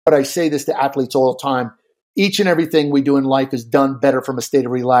but I say this to athletes all the time. Each and everything we do in life is done better from a state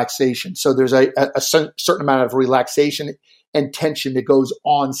of relaxation. So there's a certain amount of relaxation and tension that goes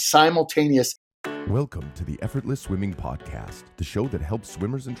on simultaneous. Welcome to the Effortless Swimming Podcast, the show that helps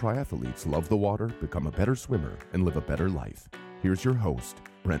swimmers and triathletes love the water, become a better swimmer, and live a better life. Here's your host,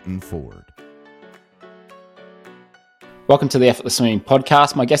 Brenton Ford. Welcome to the Effortless Swimming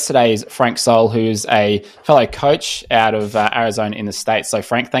Podcast. My guest today is Frank Soul, who's a fellow coach out of Arizona in the States. So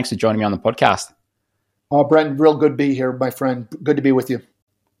Frank, thanks for joining me on the podcast. Brenton, real good to be here, my friend. Good to be with you.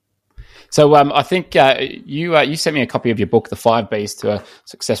 So I think you sent me a copy of your book, The 5 Bs to a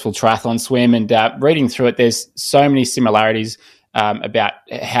Successful Triathlon Swim, and reading through it, there's so many similarities about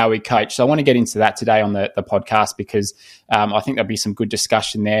how we coach. So I want to get into that today on the podcast because I think there'll be some good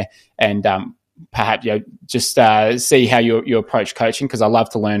discussion there, and perhaps just see how you approach coaching, because I love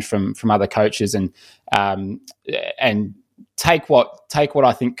to learn from other coaches and take what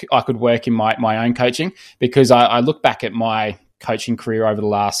I think I could work in my own coaching, because I look back at my coaching career over the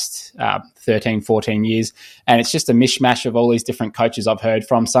last 13, 14 years, and it's just a mishmash of all these different coaches I've heard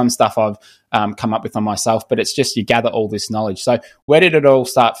from. Some stuff I've come up with on myself, but it's just you gather all this knowledge. So where did it all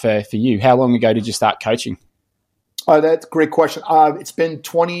start for you? How long ago did you start coaching? That's a great question. It's been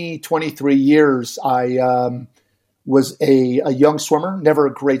 23 years. I was a young swimmer, never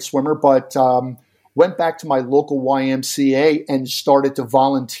a great swimmer, but went back to my local YMCA and started to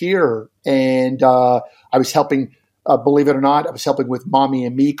volunteer. And I was helping, believe it or not, I was helping with Mommy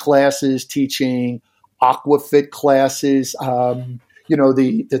and Me classes, teaching aquafit classes,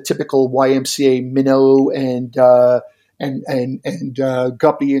 the typical YMCA minnow and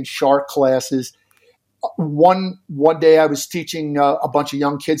guppy and shark classes. One day I was teaching a bunch of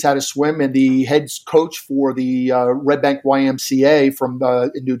young kids how to swim, and the head coach for the Red Bank YMCA from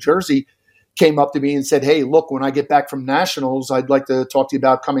in New Jersey came up to me and said, "Hey, look, when I get back from nationals, I'd like to talk to you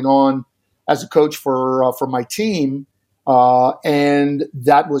about coming on as a coach for my team." And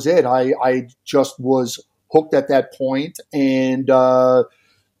that was it. I just was hooked at that point, and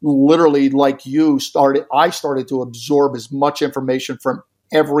literally, like you, I started to absorb as much information from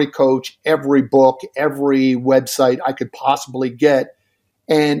every coach, every book, every website I could possibly get.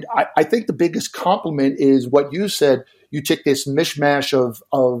 And I think the biggest compliment is what you said. You take this mishmash of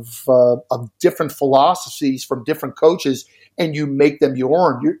different philosophies from different coaches, and you make them your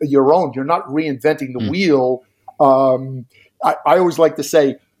own. You're not reinventing the wheel. I always like to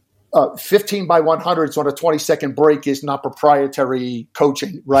say 15 by 100s on a 20-second break is not proprietary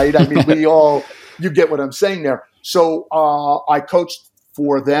coaching, right? I mean, you get what I'm saying there. So I coached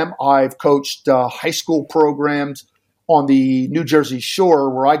for them. I've coached high school programs on the New Jersey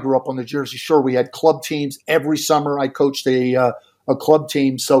Shore, where I grew up on the Jersey Shore. We had club teams every summer. I coached a club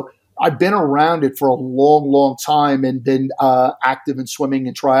team. So I've been around it for a long, long time, and been active in swimming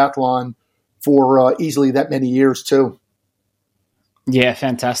and triathlon for easily that many years too. Yeah,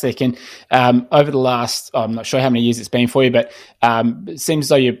 fantastic. And over the last, I'm not sure how many years it's been for you, but it seems as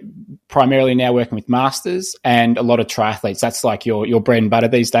though you're primarily now working with masters and a lot of triathletes. That's like your bread and butter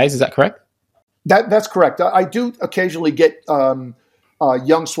these days. Is that correct? That's correct. I do occasionally get young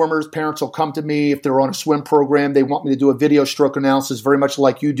swimmers. Parents will come to me if they're on a swim program. They want me to do a video stroke analysis, very much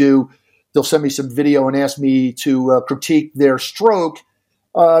like you do. They'll send me some video and ask me to critique their stroke.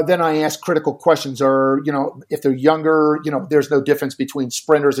 Then I ask critical questions. Or, if they're younger, there's no difference between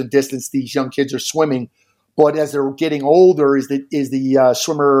sprinters and distance. These young kids are swimming. But as they're getting older, is the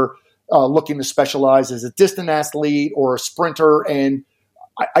swimmer looking to specialize as a distance athlete or a sprinter? And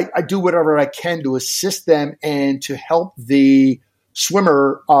I do whatever I can to assist them and to help the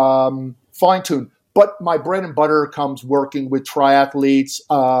swimmer fine-tune. But my bread and butter comes working with triathletes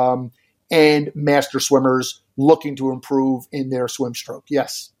and master swimmers looking to improve in their swim stroke.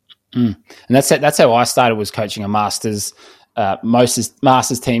 Yes. And that's how I started, was coaching a masters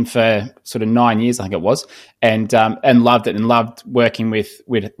team for sort of 9 years, I think it was, and loved it, and loved working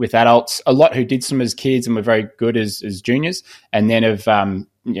with adults, a lot who did swim as kids and were very good as juniors, and then have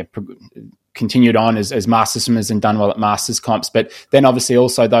continued on as master swimmers and done well at masters comps, but then obviously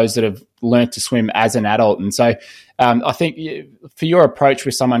also those that have learned to swim as an adult. And so I think for your approach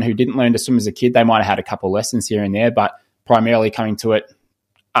with someone who didn't learn to swim as a kid, they might have had a couple of lessons here and there, but primarily coming to it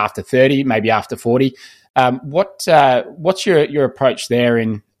after 30, maybe after 40. What's your approach there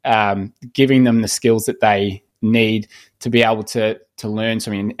in giving them the skills that they need to be able to learn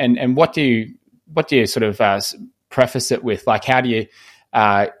swimming? And what do you sort of preface it with? Like, how do you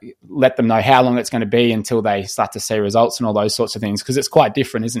let them know how long it's going to be until they start to see results and all those sorts of things? Because it's quite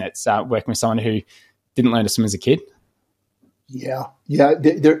different, isn't it? Working with someone who didn't learn to swim as a kid. Yeah.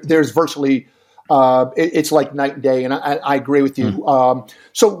 There's virtually It's like night and day, and I agree with you.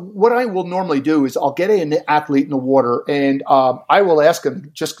 So what I will normally do is I'll get an athlete in the water, and I will ask them,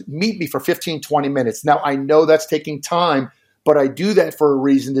 just meet me for 15, 20 minutes. Now, I know that's taking time, but I do that for a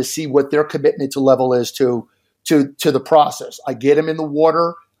reason, to see what their commitment to level is to the process. I get them in the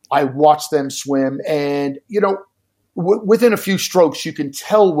water. I watch them swim, and, within a few strokes, you can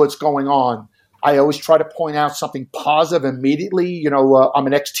tell what's going on. I always try to point out something positive immediately. I'm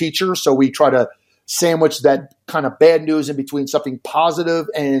an ex-teacher, so we try to sandwich that kind of bad news in between something positive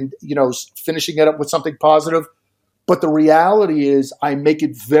and, finishing it up with something positive. But the reality is, I make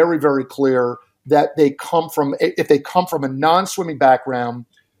it very, very clear that if they come from a non-swimming background,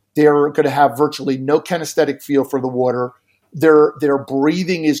 they're going to have virtually no kinesthetic feel for the water. Their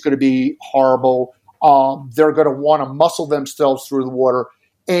breathing is going to be horrible. They're going to want to muscle themselves through the water.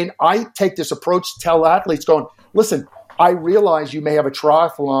 And I take this approach to tell athletes, going, listen, I realize you may have a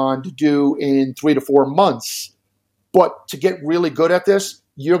triathlon to do in 3 to 4 months, but to get really good at this,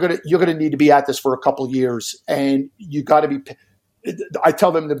 you're gonna need to be at this for a couple of years, and you got to be. I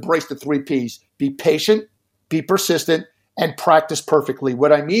tell them to embrace the 3 Ps: be patient, be persistent, and practice perfectly.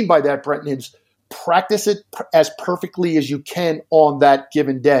 What I mean by that, Brenton, is practice it as perfectly as you can on that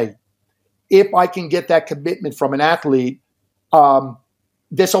given day. If I can get that commitment from an athlete,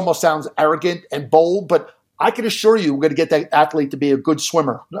 this almost sounds arrogant and bold, but I can assure you, we're going to get that athlete to be a good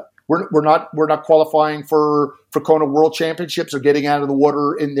swimmer. We're not qualifying for Kona World Championships or getting out of the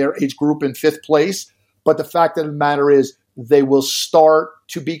water in their age group in 5th place. But the fact of the matter is, they will start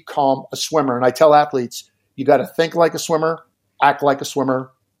to become a swimmer. And I tell athletes, you got to think like a swimmer, act like a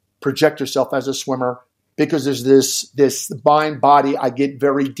swimmer, project yourself as a swimmer, because there's this mind-body. I get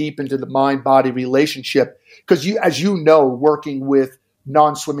very deep into the mind-body relationship because as you know, working with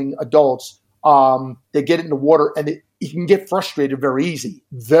non-swimming adults, they get in the water and you can get frustrated very easy,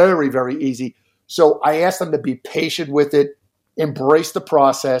 very, very easy. So I ask them to be patient with it, embrace the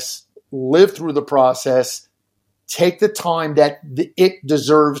process, live through the process, take the time that it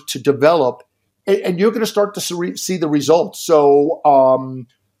deserves to develop, and you're going to start to see the results. So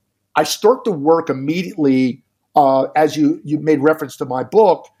I start to work immediately, as you made reference to my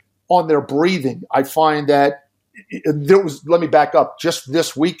book, on their breathing. I find that let me back up. Just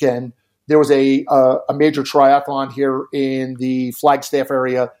this weekend, there was a major triathlon here in the Flagstaff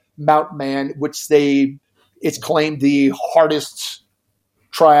area, Mount Man, which it's claimed the hardest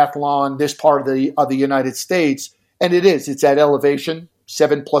triathlon this part of the United States, and it is. It's at elevation,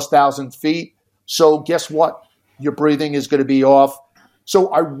 7,000+ feet. So guess what? Your breathing is going to be off. So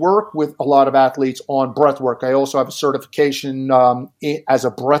I work with a lot of athletes on breath work. I also have a certification as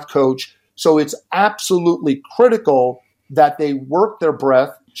a breath coach. So it's absolutely critical that they work their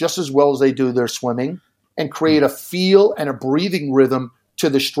breath just as well as they do their swimming and create a feel and a breathing rhythm to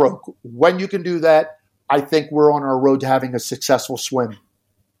the stroke. When you can do that, I think we're on our road to having a successful swim.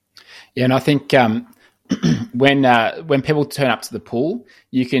 Yeah, and I think when people turn up to the pool,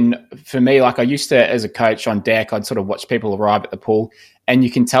 you can, for me, like I used to, as a coach on deck, I'd sort of watch people arrive at the pool, and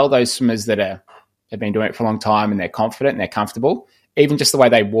you can tell those swimmers that have been doing it for a long time and they're confident and they're comfortable. Even just the way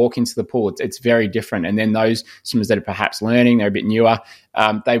they walk into the pool, it's very different. And then those swimmers that are perhaps learning, they're a bit newer,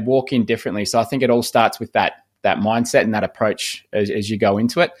 they walk in differently. So I think it all starts with that mindset and that approach as you go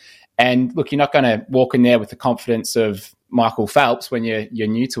into it. And look, you're not going to walk in there with the confidence of Michael Phelps when you're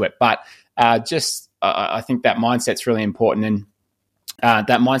new to it. But I think that mindset's really important. And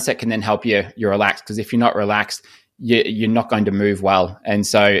that mindset can then help you relax, because if you're not relaxed, you're not going to move well. And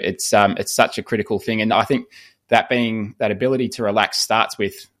so it's such a critical thing. And I think that ability to relax starts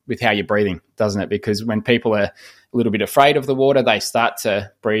with how you're breathing, doesn't it? Because when people are a little bit afraid of the water, they start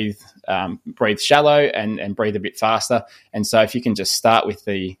to breathe shallow and breathe a bit faster. And so if you can just start with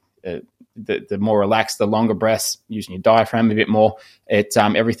the more relaxed, the longer breaths, using your diaphragm a bit more,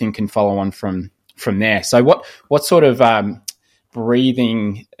 everything can follow on from there. So what sort of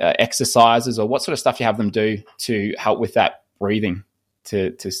breathing exercises, or what sort of stuff you have them do to help with that breathing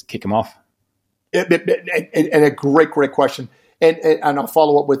to kick them off? And a great question. And I'll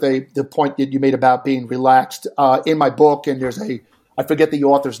follow up with the point that you made about being relaxed. In my book, and I forget the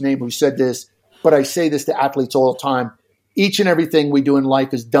author's name who said this, but I say this to athletes all the time. Each and everything we do in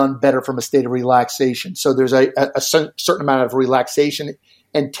life is done better from a state of relaxation. So there's a certain amount of relaxation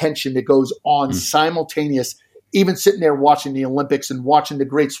and tension that goes on simultaneous. Even sitting there watching the Olympics and watching the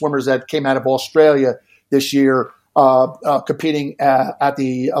great swimmers that came out of Australia this year, competing at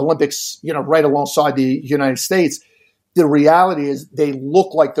the Olympics, right alongside the United States. The reality is they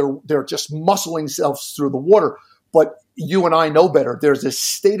look like they're just muscling themselves through the water. But you and I know better. There's this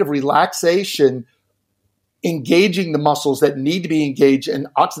state of relaxation engaging the muscles that need to be engaged and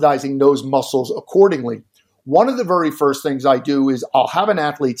oxidizing those muscles accordingly. One of the very first things I do is I'll have an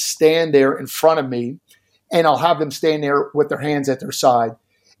athlete stand there in front of me, and I'll have them stand there with their hands at their side.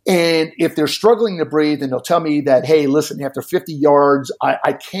 And if they're struggling to breathe, and they'll tell me that, hey, listen, after 50 yards,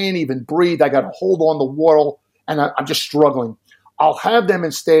 I can't even breathe. I got to hold on the wall, and I'm just struggling. I'll have them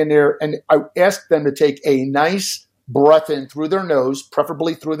and stand there, and I ask them to take a nice breath in through their nose,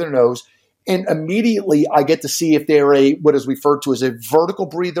 preferably through their nose, and immediately I get to see if they're what is referred to as a vertical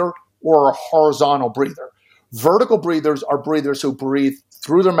breather or a horizontal breather. Vertical breathers are breathers who breathe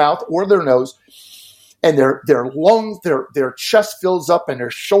through their mouth or their nose, and their lungs, their chest fills up, and their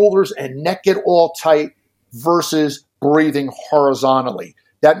shoulders and neck get all tight, versus breathing horizontally.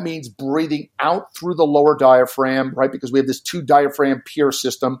 That means breathing out through the lower diaphragm, right? Because we have this 2 diaphragm pier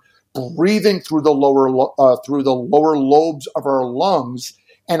system, breathing through the lower lobes of our lungs.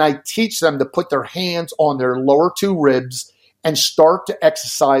 And I teach them to put their hands on their lower 2 ribs and start to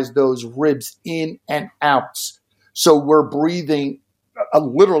exercise those ribs in and out. So we're breathing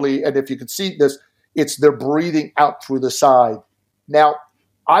literally, and if you can see this, they're breathing out through the side. Now,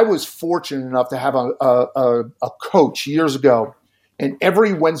 I was fortunate enough to have a coach years ago, and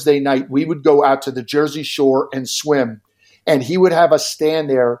every Wednesday night we would go out to the Jersey Shore and swim, and he would have us stand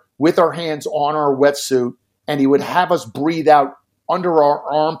there with our hands on our wetsuit, and he would have us breathe out under our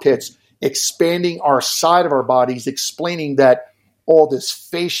armpits, expanding our side of our bodies, explaining that all this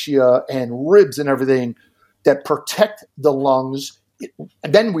fascia and ribs and everything that protect the lungs,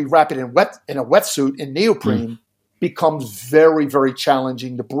 and then we wrap it in a wetsuit in neoprene, becomes very, very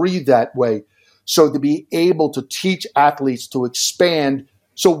challenging to breathe that way. So to be able to teach athletes to expand.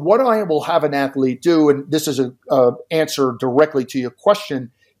 So what I will have an athlete do, and this is an answer directly to your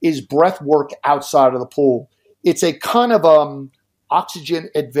question, is breath work outside of the pool. It's a kind of oxygen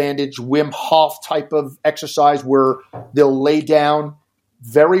advantage Wim Hof type of exercise where they'll lay down,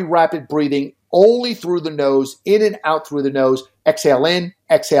 very rapid breathing, only through the nose, in and out through the nose, exhale in,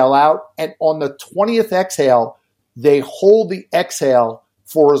 exhale out. And on the 20th exhale, they hold the exhale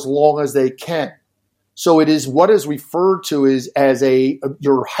for as long as they can. So it is what is referred to as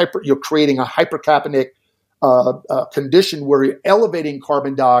you're creating a hypercapnic condition where you're elevating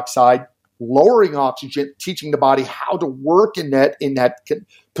carbon dioxide, lowering oxygen, teaching the body how to work in that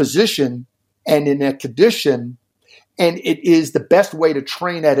position and in that condition. And it is the best way to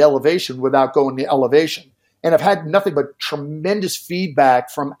train at elevation without going to elevation. And I've had nothing but tremendous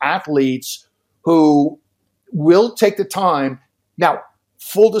feedback from athletes who will take the time. Now,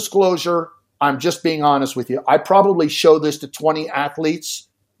 full disclosure, I'm just being honest with you. I probably show this to 20 athletes.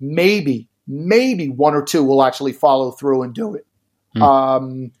 Maybe 1 or 2 will actually follow through and do it.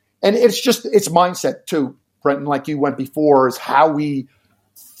 And it's mindset too, Brenton, like you went before, is how we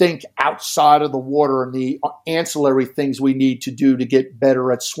think outside of the water and the ancillary things we need to do to get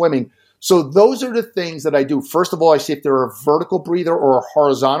better at swimming. So those are the things that I do. First of all, I see if they're a vertical breather or a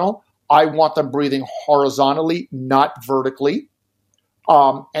horizontal. I want them breathing horizontally, not vertically.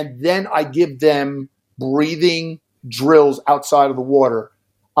 And then I give them breathing drills outside of the water.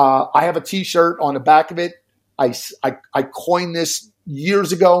 I have a T-shirt on the back of it. I coined this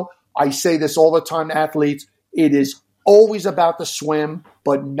years ago. I say this all the time to athletes. It is always about the swim,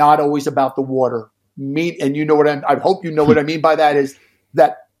 but not always about the water. And you know what I hope you know what I mean by that is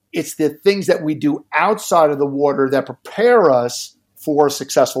that it's the things that we do outside of the water that prepare us for a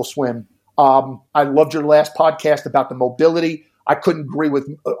successful swim. I loved your last podcast about the mobility. I couldn't agree with.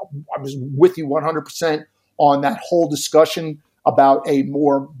 I was with you 100% on that whole discussion about a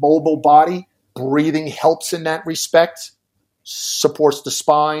more mobile body. Breathing helps in that respect, supports the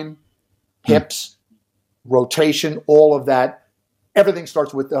spine, hips, rotation, all of that. Everything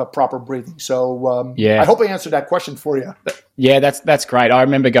starts with proper breathing. So I hope I answered that question for you. Yeah, that's great. I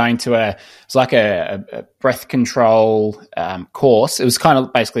remember going to a breath control course. It was kind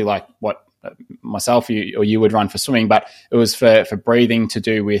of basically like what myself or you would run for swimming, but it was for breathing to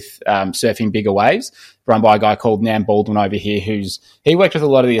do with surfing bigger waves, run by a guy called Nam Baldwin over here, he worked with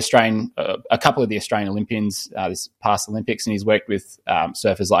a couple of the Australian Olympians this past Olympics, and he's worked with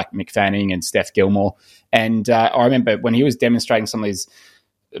surfers like Mick Fanning and Steph Gilmore. And I remember when he was demonstrating some of these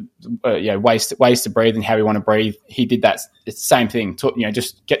ways to breathe and how we want to breathe, he did that. It's the same thing.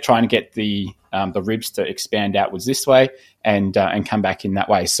 Trying to get the ribs to expand outwards this way and come back in that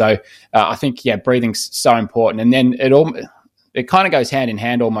way. So I think breathing's so important, and then it kind of goes hand in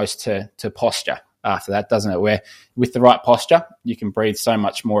hand almost to posture after that, doesn't it? Where with the right posture, you can breathe so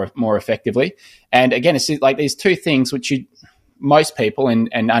much more effectively. And again, it's like these two things which most people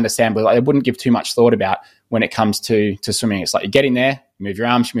and understandably they wouldn't give too much thought about when it comes to swimming. It's like you get in there, move your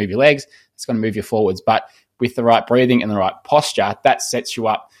arms, you move your legs, it's going to move you forwards. But with the right breathing and the right posture, that sets you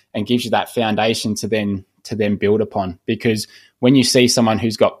up and gives you that foundation to then build upon. Because when you see someone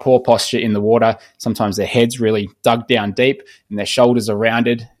who's got poor posture in the water, sometimes their head's really dug down deep and their shoulders are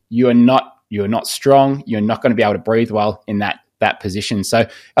rounded, you're not strong. You're not going to be able to breathe well in that position. So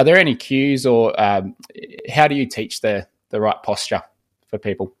are there any cues, or how do you teach the right posture for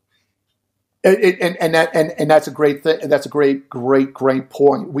people? And that's a great thing. That's a great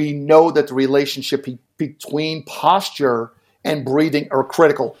point. We know that the relationship between posture and breathing are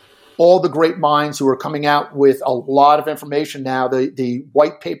critical. All the great minds who are coming out with a lot of information now, the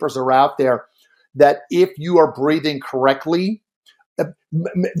white papers are out there, that if you are breathing correctly,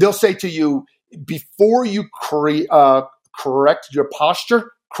 they'll say to you, before you correct your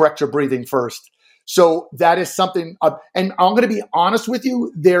posture, correct your breathing first. So that is something, and I'm going to be honest with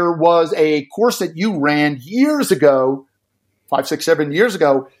you, there was a course that you ran years ago, 5, 6, 7 years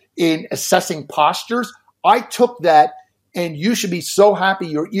ago, in assessing postures. I took that, and you should be so happy,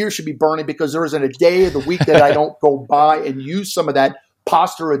 your ears should be burning, because there isn't a day of the week that I don't go by and use some of that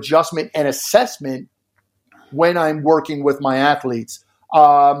posture adjustment and assessment when I'm working with my athletes.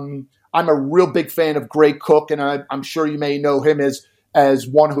 I'm a real big fan of Gray Cook, and I'm sure you may know him as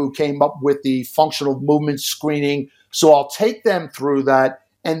one who came up with the functional movement screening. So I'll take them through that,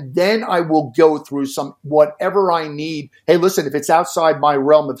 and then I will go through whatever I need. Hey, listen, if it's outside my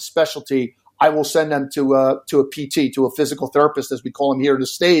realm of specialty, I will send them to a PT, to a physical therapist, as we call them here in the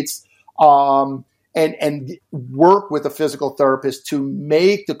States, and work with a physical therapist to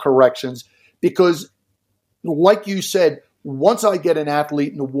make the corrections. Because like you said, once I get an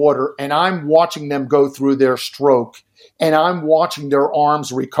athlete in the water and I'm watching them go through their stroke and I'm watching their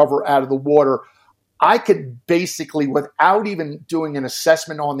arms recover out of the water, I could basically, without even doing an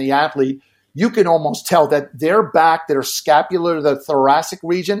assessment on the athlete, you can almost tell that their back, their scapular, the thoracic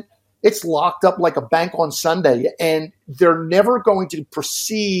region, it's locked up like a bank on Sunday, and they're never going to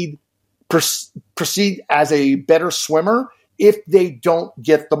proceed as a better swimmer if they don't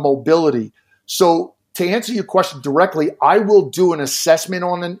get the mobility. So to answer your question directly, I will do an assessment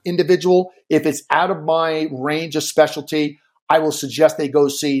on an individual. If it's out of my range of specialty, I will suggest they go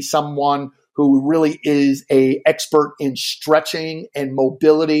see someone who really is an expert in stretching and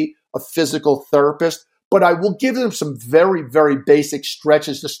mobility, a physical therapist. But I will give them some very, very basic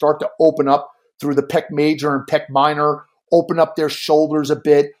stretches to start to open up through the pec major and pec minor, open up their shoulders a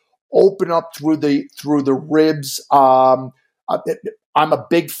bit, open up through the ribs. I'm a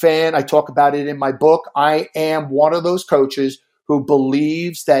big fan. I talk about it in my book. I am one of those coaches who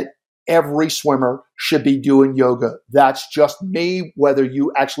believes that every swimmer should be doing yoga. That's just me, whether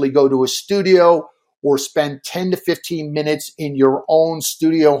you actually go to a studio or spend 10 to 15 minutes in your own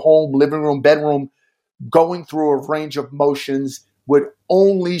studio, home, living room, bedroom, going through a range of motions would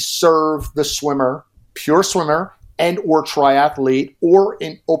only serve the swimmer, pure swimmer, and or triathlete, or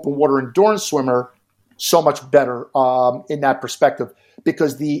an open water endurance swimmer so much better in that perspective.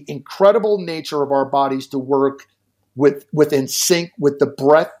 Because the incredible nature of our bodies to work within sync with the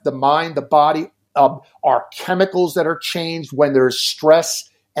breath, the mind, the body, our chemicals that are changed when there's stress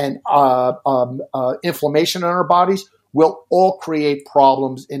and inflammation in our bodies will all create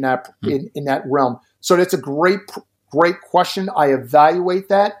problems in that realm. So that's a great question. I evaluate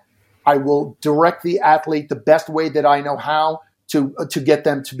that. I will direct the athlete the best way that I know how to get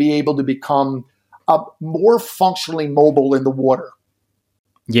them to be able to become more functionally mobile in the water.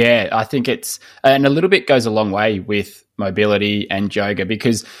 Yeah, I think and a little bit goes a long way with mobility and yoga,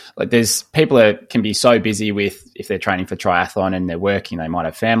 because like there's people that can be so busy with, if they're training for triathlon and they're working, they might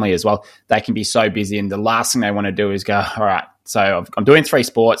have family as well. They can be so busy, and the last thing they want to do is go, all right, so I'm doing 3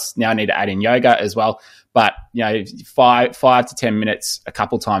 sports now. I need to add in yoga as well. But 5 to 10 minutes a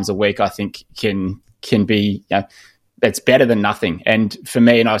couple times a week, I think can be that's better than nothing. And for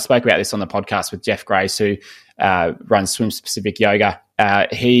me, and I spoke about this on the podcast with Jeff Grace, who runs Swim Specific Yoga. I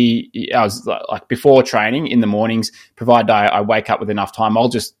was like, before training in the mornings, provided I wake up with enough time, I'll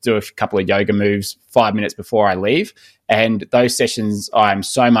just do a couple of yoga moves 5 minutes before I leave. And those sessions, I'm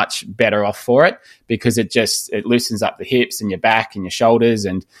so much better off for it, because it loosens up the hips and your back and your shoulders.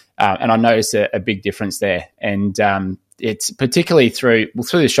 And I notice a big difference there. And it's particularly through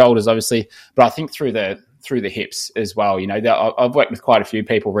the shoulders, obviously, but I think through the hips as well. I've worked with quite a few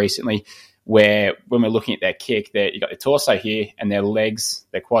people recently where when we're looking at their kick, you got their torso here and their legs,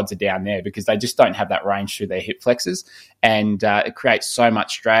 their quads are down there, because they just don't have that range through their hip flexors, and it creates so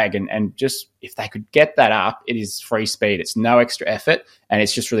much drag. And just if they could get that up, it is free speed. It's no extra effort, and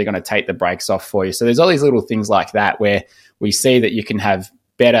it's just really going to take the brakes off for you. So there's all these little things like that where we see that you can have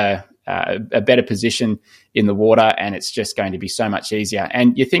a better position in the water, and it's just going to be so much easier.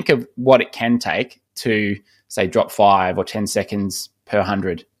 And you think of what it can take to, say, drop 5 or 10 seconds per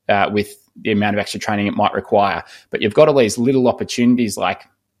 100 with the amount of extra training it might require. But you've got all these little opportunities like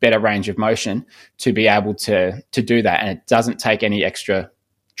better range of motion to be able to do that. And it doesn't take any extra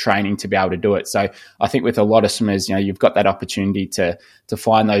training to be able to do it. So I think with a lot of swimmers, you've got that opportunity to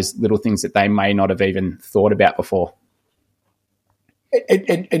find those little things that they may not have even thought about before.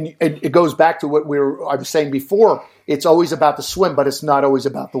 And it goes back to what I was saying before. It's always about the swim, but it's not always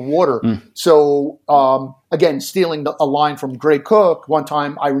about the water. So again, stealing a line from Gray Cook, one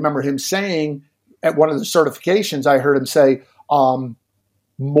time I remember him saying at one of the certifications, I heard him say,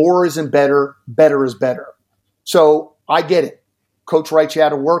 more isn't better, better is better. So I get it. Coach writes you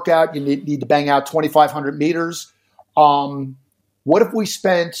out a workout. You need to bang out 2,500 meters. What if we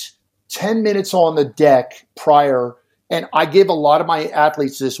spent 10 minutes on the deck prior? And I give a lot of my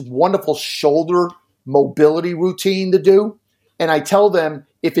athletes this wonderful shoulder mobility routine to do. And I tell them,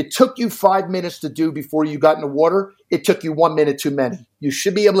 if it took you 5 minutes to do before you got in the water, it took you 1 minute too many. You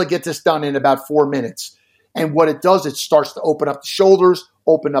should be able to get this done in about 4 minutes. And what it does, it starts to open up the shoulders,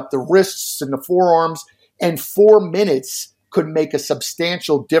 open up the wrists and the forearms. And 4 minutes could make a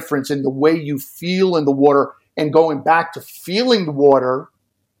substantial difference in the way you feel in the water. And going back to feeling the water,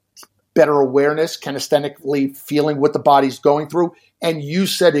 better awareness, kinesthetically feeling what the body's going through. And you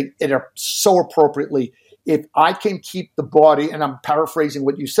said it so appropriately. If I can keep the body, and I'm paraphrasing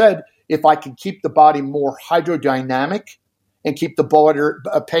what you said, if I can keep the body more hydrodynamic and keep the body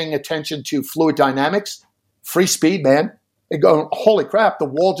paying attention to fluid dynamics, free speed, man. And going, holy crap, the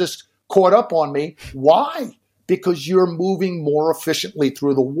wall just caught up on me. Why? Because you're moving more efficiently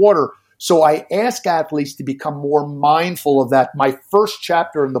through the water. So I ask athletes to become more mindful of that. My first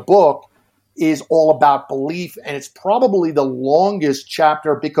chapter in the book is all about belief, and it's probably the longest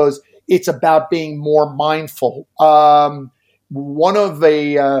chapter because it's about being more mindful. I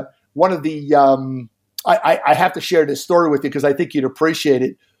have to share this story with you because I think you'd appreciate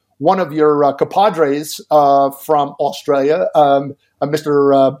it. One of your compadres from Australia,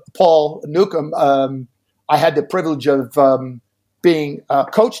 Mr. Paul Newcomb, I had the privilege of being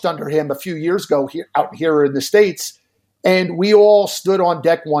coached under him a few years ago out here in the States. And we all stood on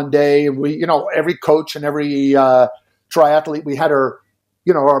deck one day, and we, every coach and every triathlete, we had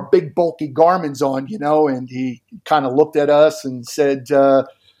our big bulky Garmins on, and he kind of looked at us and said,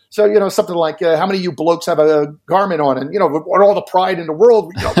 something like, how many of you blokes have a Garmin on? And, with all the pride in the world,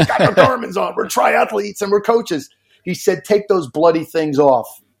 we got our Garmins on. We're triathletes and we're coaches. He said, take those bloody things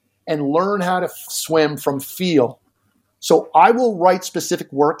off and learn how to swim from feel. So I will write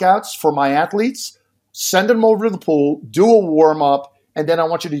specific workouts for my athletes, send them over to the pool, do a warm-up, and then I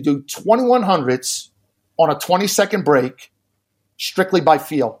want you to do 2100s on a 20-second break, strictly by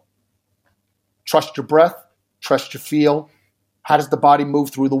feel. Trust your breath, trust your feel. How does the body move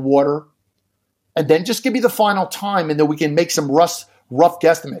through the water? And then just give me the final time, and then we can make some rough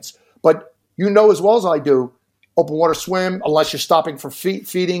guesstimates. But as well as I do, open water swim, unless you're stopping for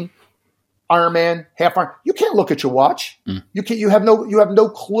feeding, Ironman, half Iron, you can't look at your watch. You can't. You have no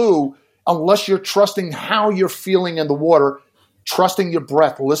clue unless you're trusting how you're feeling in the water, trusting your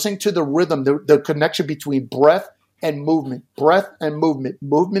breath, listening to the rhythm, the connection between breath and movement,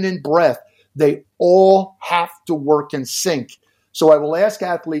 movement and breath. They all have to work in sync. So I will ask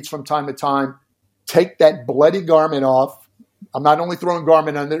athletes from time to time, take that bloody Garmin off. I'm not only throwing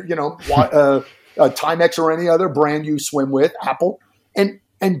Garmin on there, Timex or any other brand you swim with, Apple, and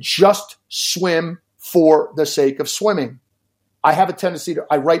just swim for the sake of swimming. I have a tendency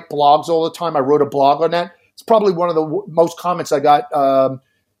I write blogs all the time. I wrote a blog on that. It's probably one of the most comments I got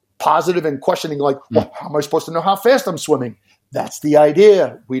positive and questioning, like, well, how am I supposed to know how fast I'm swimming? That's the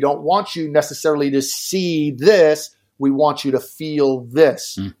idea. We don't want you necessarily to see this. We want you to feel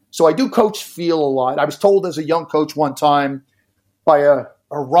this. So I do coach feel a lot. I was told as a young coach one time by a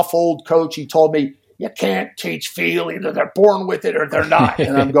rough old coach, he told me, you can't teach feel. Either they're born with it or they're not.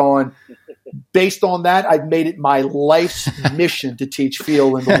 And I'm going, based on that, I've made it my life's mission to teach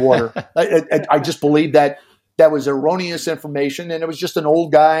feel in the water. I just believe that was erroneous information, and it was just an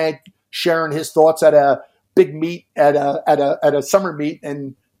old guy sharing his thoughts at a big meet at a summer meet.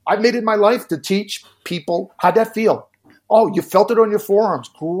 And I've made it my life to teach people. How'd that feel? Oh, you felt it on your forearms.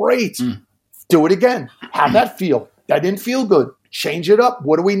 Great. Do it again. How'd that feel? That didn't feel good. Change it up.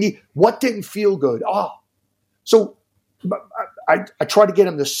 What do we need? What didn't feel good? So I try to get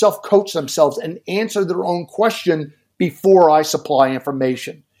them to self-coach themselves and answer their own question before I supply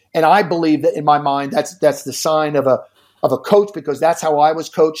information. And I believe that in my mind, that's the sign of a coach, because that's how I was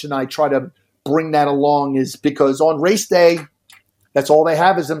coached. And I try to bring that along, is because on race day, that's all they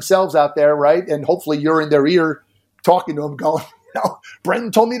have is themselves out there, right? And hopefully you're in their ear talking to them going,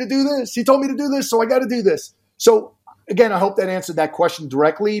 Brendan told me to do this. He told me to do this, so I got to do this. So again, I hope that answered that question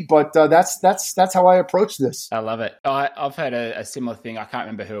directly, but that's how I approach this. I love it. I've heard a similar thing. I can't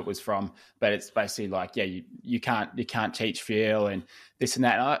remember who it was from, but it's basically like, yeah, you can't teach feel and this and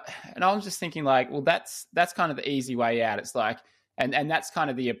that. And I was just thinking like, well, that's kind of the easy way out. It's like, and that's kind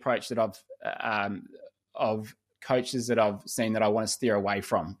of the approach that of coaches that I've seen that I want to steer away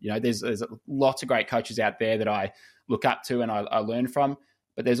from. There's lots of great coaches out there that I look up to and I learn from,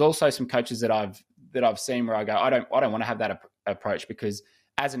 but there's also some coaches that I've seen where I go, I don't want to have that approach, because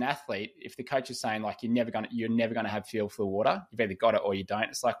as an athlete, if the coach is saying like you're never going to have feel for the water, you've either got it or you don't.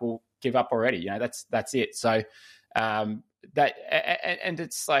 It's like, well, give up already. That's it. So that and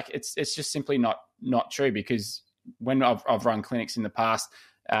it's like it's just simply not true, because when I've run clinics in the past,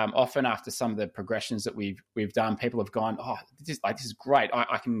 often after some of the progressions that we've done, people have gone, oh, this is great.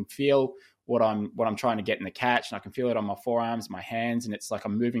 I can feel what I'm trying to get in the catch, and I can feel it on my forearms, my hands, and it's like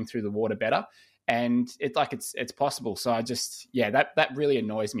I'm moving through the water better. And it's possible. So I just, that really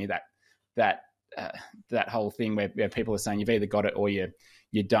annoys me, that whole thing where people are saying you've either got it or you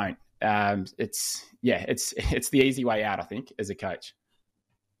don't. It's the easy way out, I think, as a coach.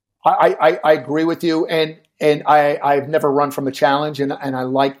 I agree with you, and I've never run from a challenge, and I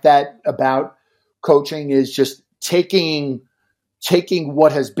like that about coaching, is just taking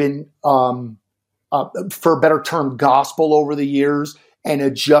what has been, for a better term, gospel over the years, and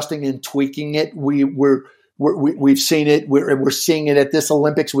adjusting and tweaking it. We've seen it. We're seeing it at this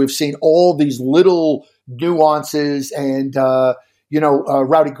Olympics. We've seen all these little nuances, and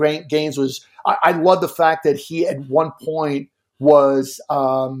Rowdy Gaines was. I love the fact that he at one point was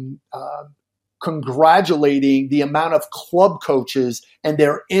congratulating the amount of club coaches and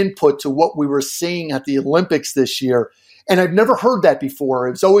their input to what we were seeing at the Olympics this year. And I've never heard that before.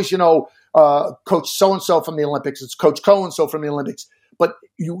 It's always, Coach so-and-so from the Olympics. It's Coach so from the Olympics. But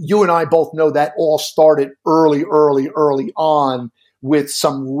you and I both know that all started early on with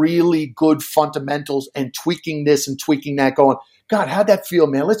some really good fundamentals and tweaking this and tweaking that, going, God, how'd that feel,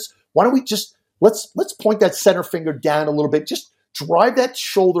 man? Let's point that center finger down a little bit. Just drive that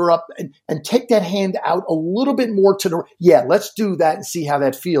shoulder up and take that hand out a little bit more to the, let's do that and see how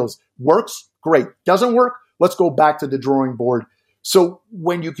that feels. Works? Great. Doesn't work? Let's go back to the drawing board. So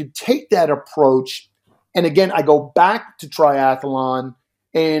when you can take that approach, and again, I go back to triathlon,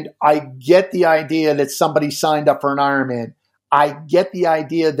 and I get the idea that somebody signed up for an Ironman. I get the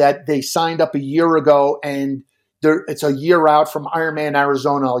idea that they signed up a year ago, and it's a year out from Ironman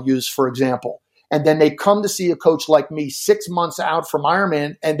Arizona, I'll use for example. And then they come to see a coach like me 6 months out from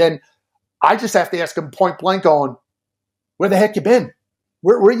Ironman, and then I just have to ask them point blank, going, where the heck you been?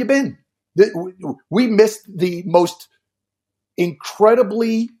 Where you been? We missed the most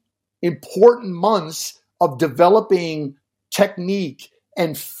incredibly important months of developing technique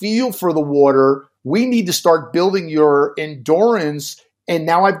and feel for the water. We need to start building your endurance, and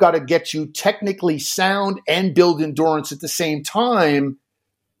now I've got to get you technically sound and build endurance at the same time.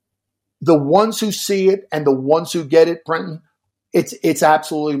 The ones who see it and the ones who get it, Brenton, it's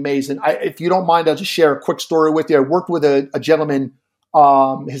absolutely amazing. If you don't mind, I'll just share a quick story with you. I worked with a gentleman,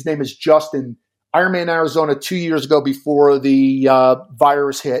 his name is Justin, Ironman Arizona 2 years ago before the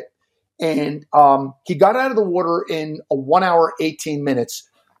virus hit. And he got out of the water in a 1 hour, 18 minutes.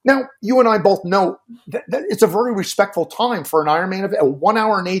 Now, you and I both know that it's a very respectful time for an Ironman event, 1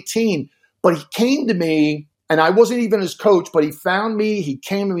 hour and 18. But he came to me, and I wasn't even his coach, but he found me. He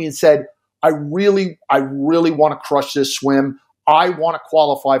came to me and said, I really want to crush this swim. I want to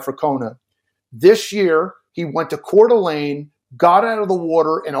qualify for Kona. This year, he went to Coeur d'Alene, got out of the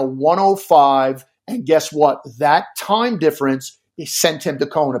water in a 1:05, and guess what? That time difference, he sent him to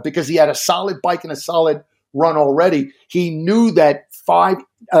Kona because he had a solid bike and a solid run already. He knew that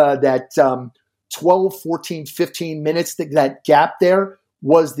 12, 14, 15 minutes, that gap there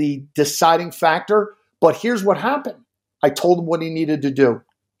was the deciding factor. But here's what happened. I told him what he needed to do.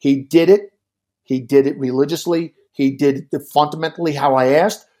 He did it. He did it religiously. He did it fundamentally how I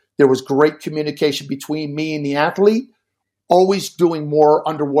asked. There was great communication between me and the athlete, always doing more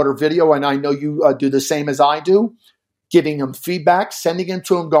underwater video. And I know you do the same as I do, giving him feedback, sending him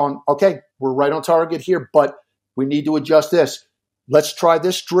to him, going, okay, we're right on target here, but we need to adjust this. Let's try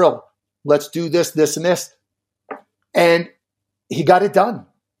this drill. Let's do this, this, and this. And he got it done.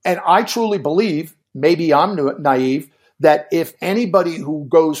 And I truly believe, maybe I'm naive, that if anybody who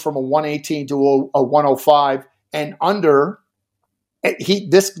goes from a 118 to a 105 and under,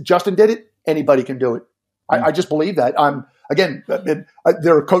 Justin did it, anybody can do it. I just believe that.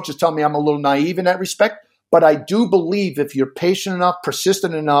 There are coaches telling me I'm a little naive in that respect, but I do believe if you're patient enough,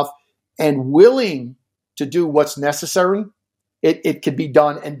 persistent enough, and willing to do what's necessary, it could be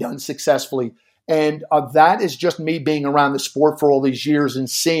done and done successfully. And that is just me being around the sport for all these years and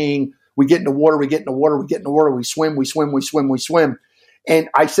seeing we get in the water, we swim. And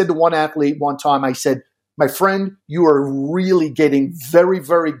I said to one athlete one time, I said, my friend, you are really getting very,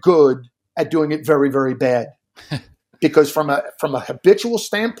 very good at doing it very, very bad. Because from a habitual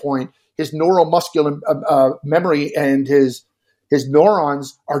standpoint, his neuromuscular memory and his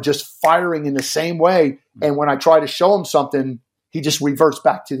neurons are just firing in the same way. And when I try to show him something, he just reverts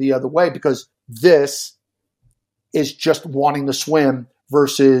back to the other way, because this is just wanting to swim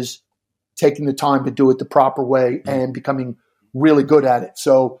versus taking the time to do it the proper way and becoming really good at it.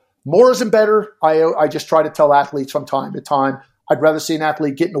 So more isn't better. I just try to tell athletes from time to time, I'd rather see an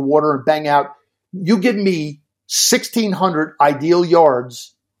athlete get in the water and bang out. You give me 1,600 ideal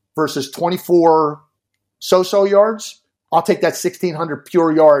yards versus 24 so-so yards. I'll take that 1,600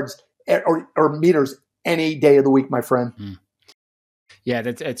 pure yards or meters any day of the week, my friend. Yeah,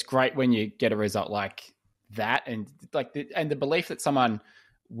 it's great when you get a result like that, and the belief that someone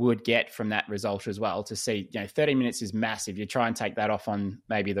would get from that result as well. To see, 30 minutes is massive. You try and take that off on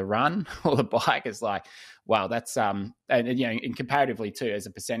maybe the run or the bike. It's like, wow, that's and comparatively too, as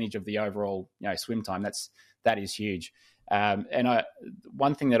a percentage of the overall swim time, that is huge. And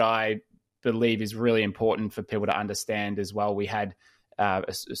one thing that I believe is really important for people to understand as well. We had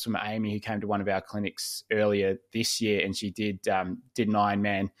a swimmer, Amy, who came to one of our clinics earlier this year, and she did an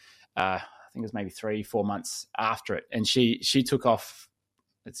Ironman. I think it was maybe 3-4 months after it, and she took off.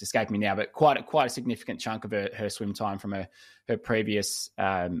 It's escaped me now, but quite a significant chunk of her swim time from her previous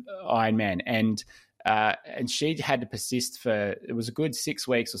Ironman, and she had to persist for, it was a good 6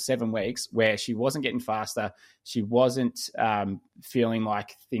 weeks or 7 weeks where she wasn't getting faster, she wasn't feeling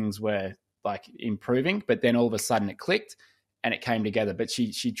like things were like improving, but then all of a sudden it clicked and it came together. But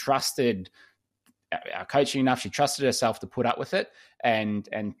she trusted our coaching enough, she trusted herself to put up with it and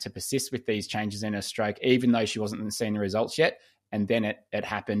to persist with these changes in her stroke, even though she wasn't seeing the results yet. And then it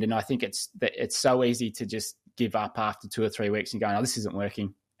happened. And I think it's so easy to just give up after 2 or 3 weeks and go, oh, this isn't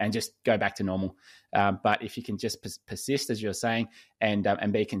working, and just go back to normal. But if you can just persist, as you're saying, and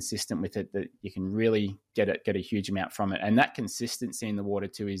be consistent with it, that you can really get a huge amount from it. And that consistency in the water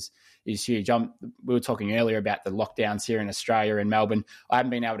too is huge. We were talking earlier about the lockdowns here in Australia and Melbourne. I haven't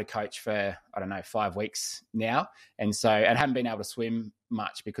been able to coach for 5 weeks now, and haven't been able to swim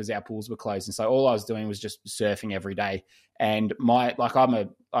much because our pools were closed. And so all I was doing was just surfing every day. And I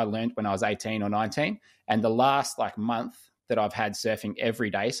learned when I was 18 or 19, and the last month that I've had surfing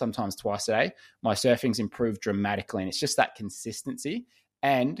every day, sometimes twice a day, my surfing's improved dramatically. And it's just that consistency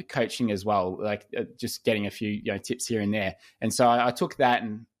and coaching as well, just getting a few tips here and there. And so I took that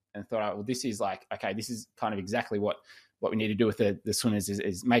and thought, well, this is okay, this is kind of exactly what we need to do with the swimmers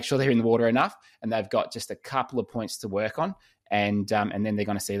is make sure they're in the water enough and they've got just a couple of points to work on, and then they're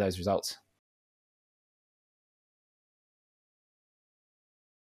going to see those results.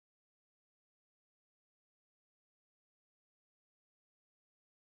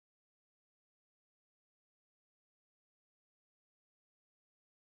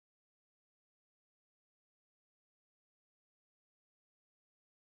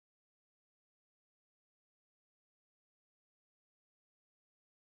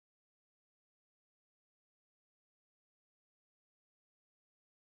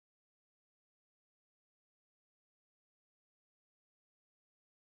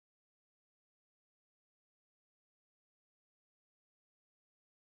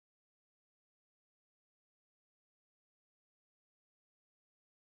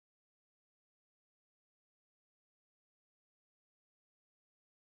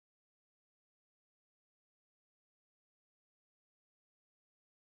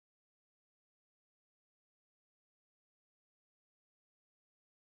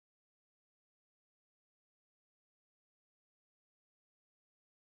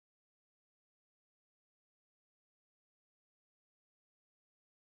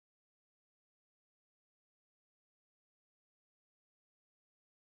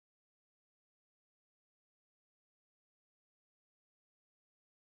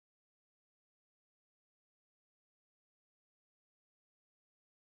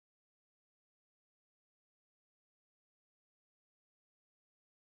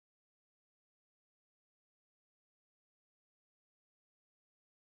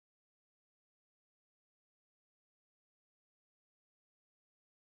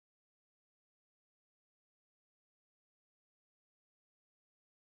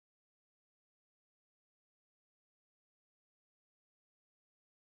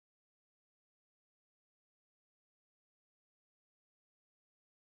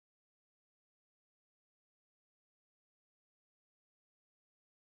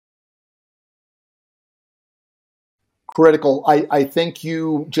 Critical. I think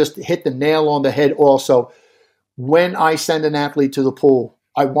you just hit the nail on the head also. When I send an athlete to the pool,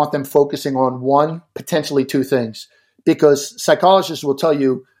 I want them focusing on one, potentially two things, because psychologists will tell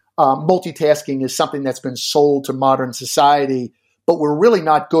you multitasking is something that's been sold to modern society, but we're really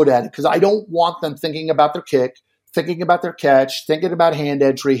not good at it, because I don't want them thinking about their kick, thinking about their catch, thinking about hand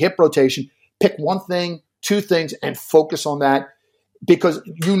entry, hip rotation. Pick one thing, two things, and focus on that. Because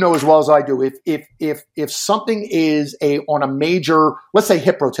you know as well as I do, if something is on a major, let's say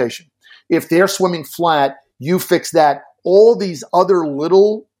hip rotation, if they're swimming flat, you fix that. All these other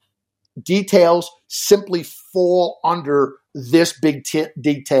little details simply fall under this big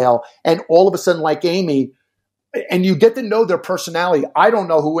detail. And all of a sudden, like Amy, and you get to know their personality. I don't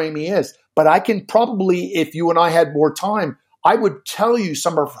know who Amy is, but I can probably, if you and I had more time, I would tell you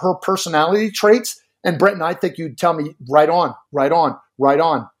some of her personality traits. And Brett and I think you'd tell me right on.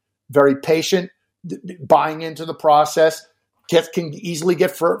 Very patient, buying into the process, can easily get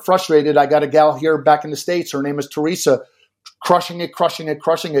frustrated. I got a gal here back in the States. Her name is Teresa, crushing it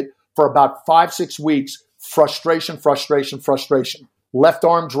for about 5-6 weeks. Frustration. Left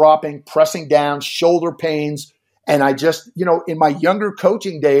arm dropping, pressing down, shoulder pains. And I just, in my younger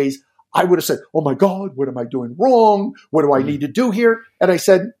coaching days, I would have said, oh my God, what am I doing wrong? What do I need to do here? And I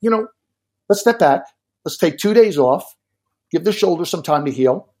said, let's step back. Let's take 2 days off. Give the shoulder some time to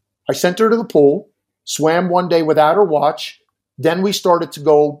heal. I sent her to the pool, swam one day without her watch. Then we started to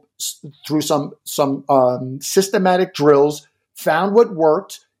go through some systematic drills, found what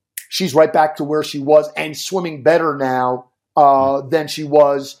worked. She's right back to where she was and swimming better now than she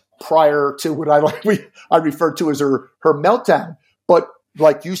was prior to what I refer to as her meltdown. But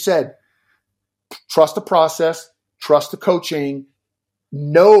like you said, trust the process, trust the coaching,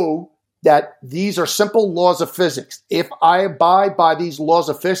 know that these are simple laws of physics. If I abide by these laws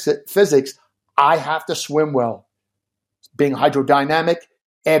of physics, I have to swim well. Being hydrodynamic,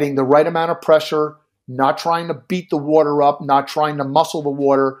 adding the right amount of pressure, not trying to beat the water up, not trying to muscle the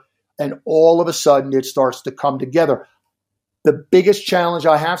water, and all of a sudden it starts to come together. The biggest challenge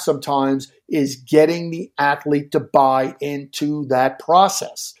I have sometimes is getting the athlete to buy into that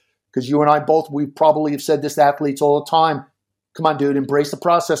process. Because you and I both, we probably have said this to athletes all the time. Come on, dude, embrace the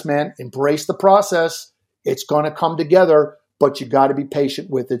process, man. Embrace the process. It's going to come together, but you got to be patient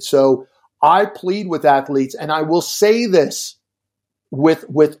with it. So I plead with athletes, and I will say this with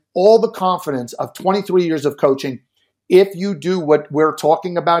all the confidence of 23 years of coaching. If you do what we're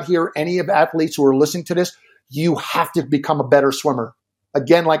talking about here, any of athletes who are listening to this, you have to become a better swimmer.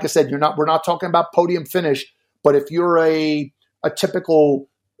 Again, like I said, we're not talking about podium finish, but if you're a typical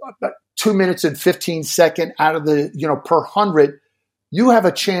 2 minutes and 15 second out of the, per 100, you have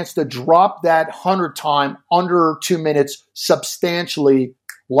a chance to drop that 100 time under 2 minutes substantially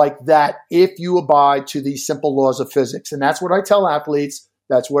like that if you abide to these simple laws of physics. And that's what I tell athletes.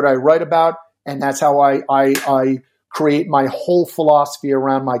 That's what I write about. And that's how I create my whole philosophy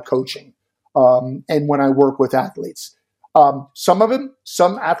around my coaching. And when I work with athletes,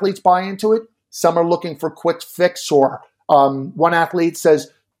 some athletes buy into it. Some are looking for quick fix, or one athlete says,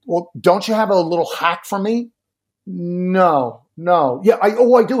 well, don't you have a little hack for me? No. Yeah,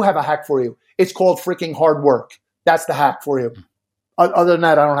 I do have a hack for you. It's called freaking hard work. That's the hack for you. Other than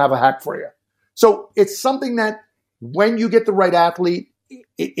that, I don't have a hack for you. So it's something that when you get the right athlete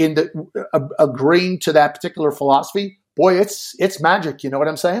in agreeing to that particular philosophy, boy, it's magic. You know what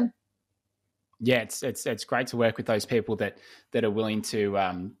I'm saying? Yeah, it's great to work with those people that are willing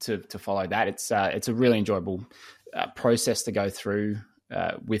to follow that. It's a really enjoyable process to go through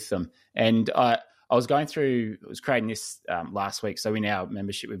with them. And I was creating this last week. So in our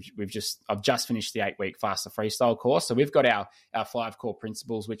membership, I've just finished the 8-week faster freestyle course. So we've got our 5 core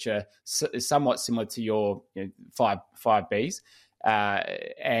principles, which are somewhat similar to your 5 Bs.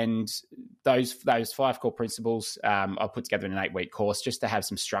 And those 5 core principles I put together in an 8-week course just to have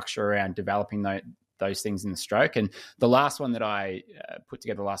some structure around developing those things in the stroke. And the last one that I put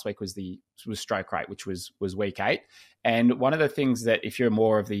together last week was stroke rate, which was week 8. And one of the things that if you're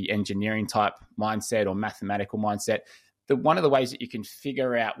more of the engineering type mindset or mathematical mindset, one of the ways that you can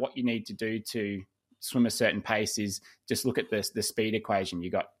figure out what you need to do to swim a certain pace is just look at the speed equation. You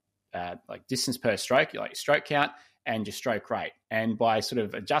got like distance per stroke, like stroke count, and your stroke rate. And by sort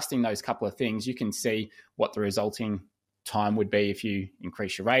of adjusting those couple of things, you can see what the resulting time would be if you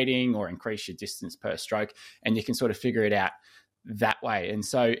increase your rating or increase your distance per stroke, and you can sort of figure it out that way. And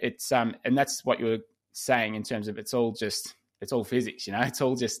so it's and that's what you were saying in terms of it's all physics, it's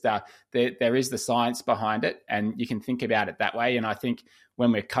all just there is the science behind it, and you can think about it that way. And I think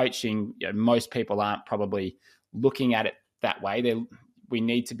when we're coaching, most people aren't probably looking at it that way. We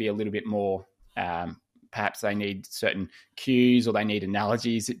need to be a little bit more perhaps they need certain cues or they need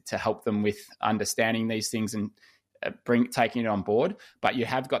analogies to help them with understanding these things and taking it on board. But you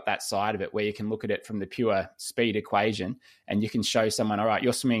have got that side of it where you can look at it from the pure speed equation, and you can show someone, all right,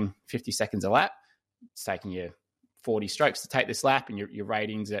 you're swimming 50 seconds a lap. It's taking you 40 strokes to take this lap, and your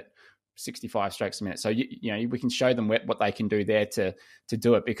rating's at 65 strokes a minute. So, we can show them what they can do there to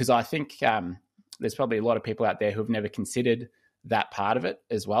do it, because I think there's probably a lot of people out there who have never considered that part of it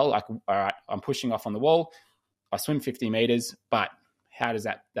as well. Like, all right, I'm pushing off on the wall. I swim 50 meters, but how does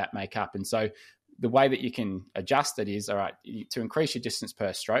that make up? And so the way that you can adjust it is, all right, to increase your distance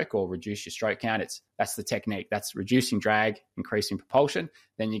per stroke or reduce your stroke count, that's the technique. That's reducing drag, increasing propulsion.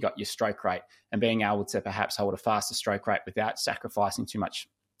 Then you got your stroke rate and being able to perhaps hold a faster stroke rate without sacrificing too much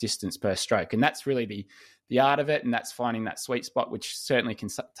distance per stroke. And that's really the art of it. And that's finding that sweet spot, which certainly can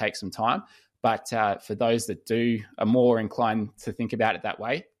take some time. But for those that are more inclined to think about it that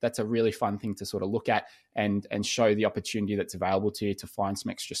way, that's a really fun thing to sort of look at and show the opportunity that's available to you to find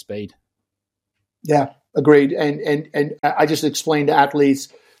some extra speed. Yeah, agreed. And I just explained to athletes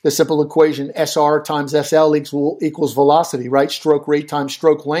the simple equation: SR times SL equals velocity, right? Stroke rate times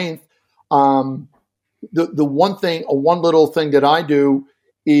stroke length. The one little thing that I do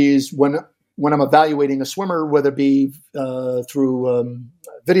is when I'm evaluating a swimmer, whether it be through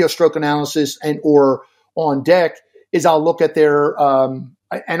video stroke analysis or on deck, is I'll look at their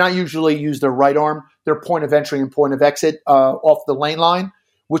and I usually use their right arm, their point of entry and point of exit off the lane line,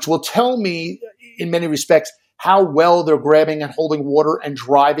 which will tell me in many respects how well they're grabbing and holding water and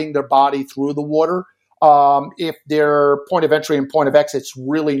driving their body through the water. If their point of entry and point of exit's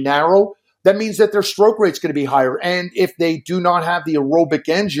really narrow, that means that their stroke rate's going to be higher. And if they do not have the aerobic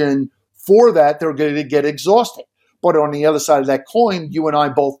engine for that, they're going to get exhausted. But on the other side of that coin, you and I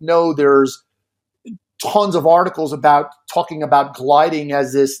both know there's tons of articles talking about gliding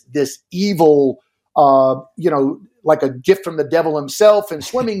as this evil, like a gift from the devil himself, and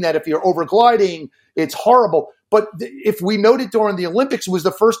swimming, that if you're over gliding, it's horrible. But if we noted during the Olympics, it was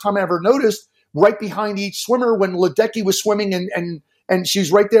the first time I ever noticed, right behind each swimmer when Ledecky was swimming and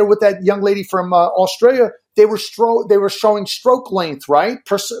she's right there with that young lady from Australia, they were showing stroke length, right?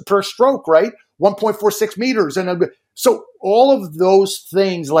 Per stroke, right? 1.46 meters. And so all of those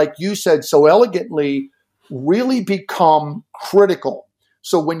things, like you said so elegantly, really become critical.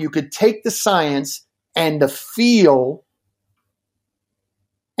 So when you could take the science and the feel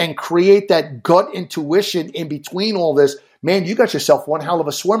and create that gut intuition in between all this, man, you got yourself one hell of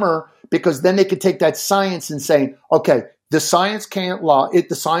a swimmer, because then they could take that science and say, okay, the science can't lie.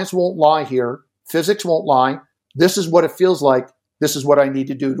 The science won't lie here. Physics won't lie. This is what it feels like. This is what I need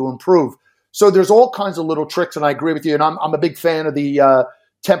to do to improve. So there's all kinds of little tricks, and I agree with you. And I'm a big fan of the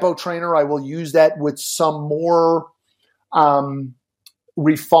tempo trainer. I will use that with some more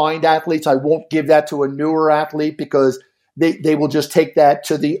refined athletes. I won't give that to a newer athlete, because they will just take that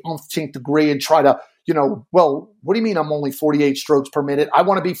to the umpteenth degree and try to, well, what do you mean I'm only 48 strokes per minute? I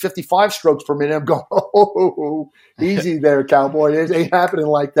want to be 55 strokes per minute. I'm going, oh, easy there, cowboy. It ain't happening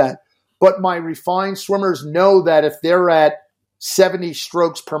like that. But my refined swimmers know that if they're at 70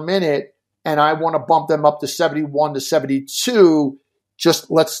 strokes per minute and I want to bump them up to 71 to 72,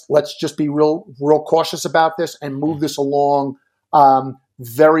 let's just be real cautious about this and move this along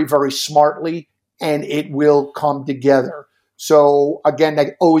very, very smartly, and it will come together. So again,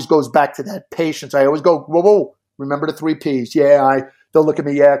 that always goes back to that patience. I always go, whoa, remember the 3 Ps. Yeah, they'll look at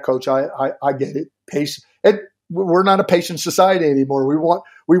me. Yeah, coach, I get it. Patience. We're not a patient society anymore.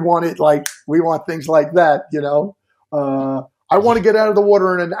 We want it like, we want things like that. I want to get out of the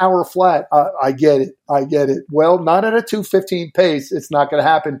water in an hour flat. I get it. Well, not at a 2:15 pace. It's not going to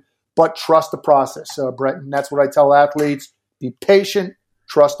happen, but trust the process, Brent. And that's what I tell athletes. Be patient,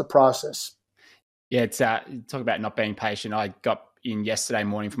 trust the process. Yeah, it's talk about not being patient. I got in yesterday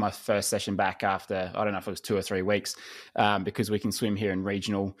morning for my first session back after, I don't know if it was 2 or 3 weeks, because we can swim here in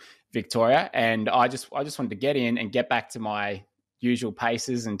regional Victoria. And I just wanted to get in and get back to my usual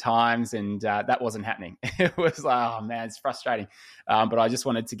paces and times, and that wasn't happening. It was like, oh man, it's frustrating. But I just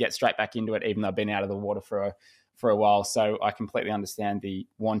wanted to get straight back into it, even though I've been out of the water for a while. So I completely understand the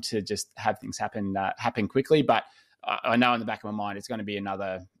want to just have things happen quickly. But I know in the back of my mind, it's going to be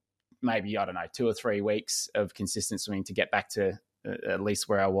another, maybe, I don't know, 2 or 3 weeks of consistent swimming to get back to at least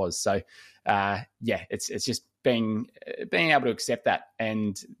where I was. So it's just being able to accept that,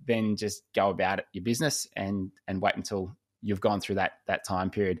 and then just go about your business and wait until you've gone through that time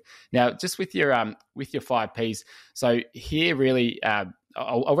period. Now, just with your 5 Ps. So here, really,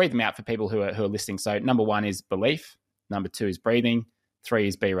 I'll read them out for people who are listening. So number 1 is belief. Number 2 is breathing. 3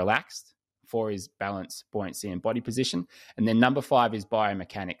 is be relaxed. 4 is balance, buoyancy, and body position. And then number 5 is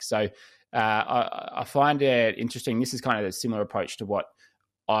biomechanics. So I find it interesting. This is kind of a similar approach to what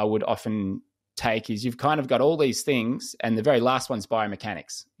I would often take, is you've kind of got all these things, and the very last one's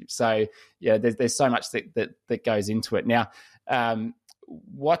biomechanics. So yeah, there's so much that goes into it. Now, I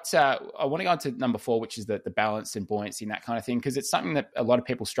want to go on to number 4, which is the balance and buoyancy and that kind of thing, because it's something that a lot of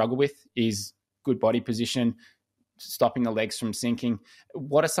people struggle with, is good body position, stopping the legs from sinking.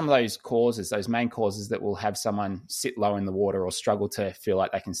 What are some of those causes, those main causes that will have someone sit low in the water or struggle to feel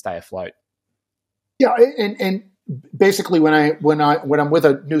like they can stay afloat? Yeah, and basically when I'm with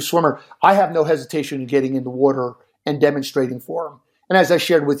a new swimmer, I have no hesitation in getting in the water and demonstrating for them. And as I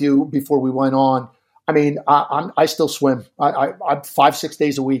shared with you before we went on, I mean, I still swim. I'm 5-6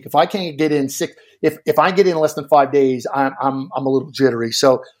 days a week. If I can't get in if I get in less than 5 days, I'm a little jittery.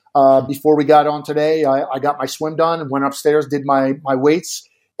 So before we got on today, I got my swim done and went upstairs, did my weights,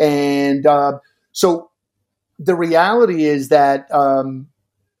 and so the reality is that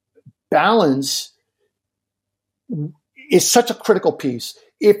balance is such a critical piece.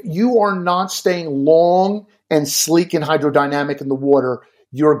 If you are not staying long and sleek and hydrodynamic in the water,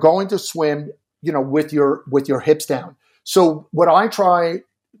 you're going to swim, with your hips down. So what I try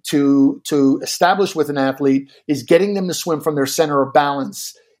to establish with an athlete is getting them to swim from their center of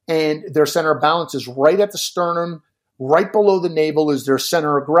balance. And their center of balance is right at the sternum, right below the navel is their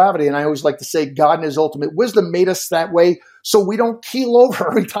center of gravity. And I always like to say God in his ultimate wisdom made us that way so we don't keel over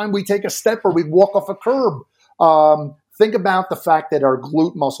every time we take a step or we walk off a curb. Think about the fact that our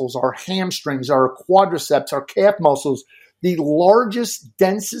glute muscles, our hamstrings, our quadriceps, our calf muscles, the largest,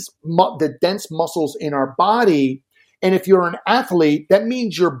 dense muscles in our body. And if you're an athlete, that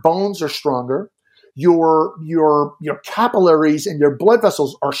means your bones are stronger. Your capillaries and your blood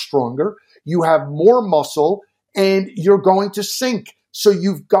vessels are stronger. You have more muscle and you're going to sink. So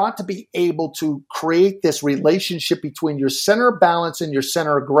you've got to be able to create this relationship between your center of balance and your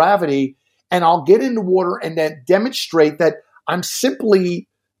center of gravity. And I'll get in the water and then demonstrate that I'm simply,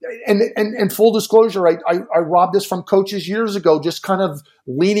 and full disclosure, I robbed this from coaches years ago, just kind of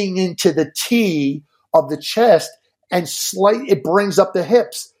leaning into the T of the chest and it brings up the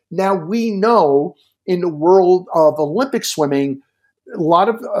hips. Now we know in the world of Olympic swimming, a lot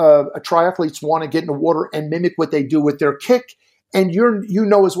of triathletes want to get in the water and mimic what they do with their kick. And you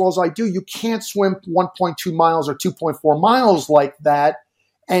know as well as I do, you can't swim 1.2 miles or 2.4 miles like that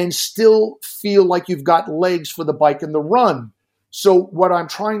and still feel like you've got legs for the bike and the run. So what I'm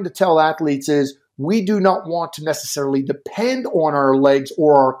trying to tell athletes is we do not want to necessarily depend on our legs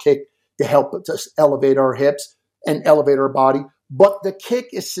or our kick to help us elevate our hips and elevate our body. But the kick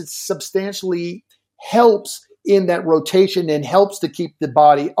is substantially helps in that rotation and helps to keep the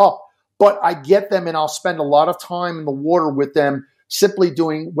body up. But I get them and I'll spend a lot of time in the water with them simply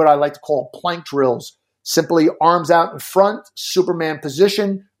doing what I like to call plank drills. Simply arms out in front, Superman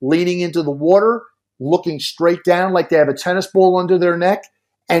position, leaning into the water, looking straight down like they have a tennis ball under their neck,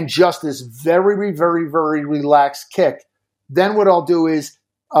 and just this very, very, very relaxed kick. Then what I'll do is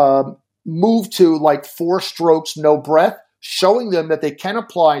move to like 4 strokes, no breath, showing them that they can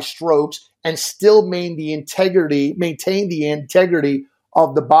apply strokes and still maintain the integrity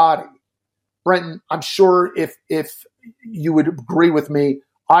of the body. Brenton, I'm sure if you would agree with me,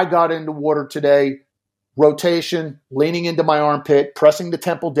 I got into water today, rotation, leaning into my armpit, pressing the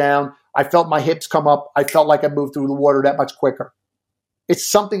temple down. I felt my hips come up. I felt like I moved through the water that much quicker. It's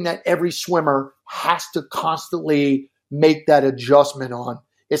something that every swimmer has to constantly make that adjustment on.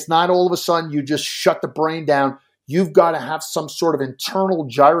 It's not all of a sudden you just shut the brain down. You've got to have some sort of internal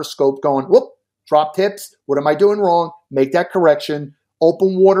gyroscope going, whoop, drop hips. What am I doing wrong? Make that correction.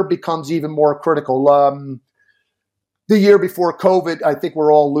 Open water becomes even more critical. The year before COVID, I think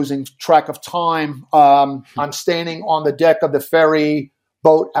we're all losing track of time. I'm standing on the deck of the ferry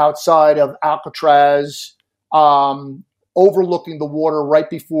boat outside of Alcatraz, overlooking the water right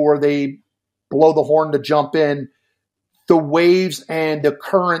before they blow the horn to jump in. The waves and the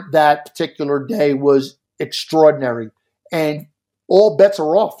current that particular day was extraordinary. And all bets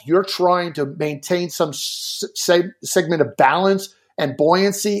are off. You're trying to maintain some segment of balance and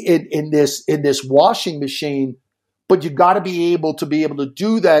buoyancy in this washing machine. But you've got to be able to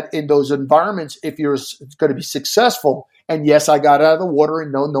do that in those environments if you're going to be successful. And yes, I got out of the water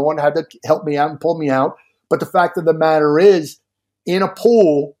and no one had to help me out and pull me out. But the fact of the matter is, in a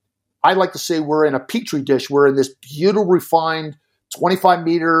pool, I like to say we're in a petri dish. We're in this beautiful, refined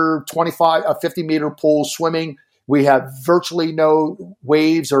 25-meter, 50-meter pool swimming. We have virtually no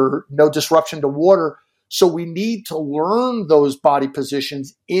waves or no disruption to water. So we need to learn those body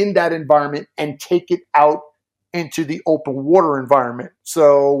positions in that environment and take it out into the open water environment.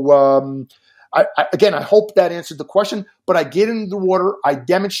 So I hope that answered the question, but I get into the water, I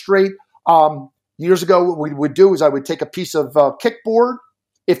demonstrate. Years ago, what we would do is I would take a piece of kickboard.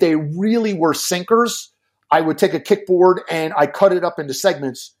 If they really were sinkers, I would take a kickboard and I cut it up into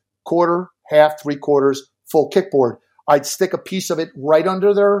segments, quarter, half, 3/4, full kickboard. I'd stick a piece of it right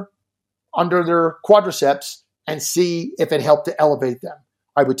under their quadriceps and see if it helped to elevate them.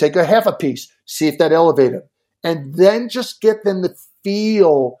 I would take a half a piece, see if that elevated them, and then just get them to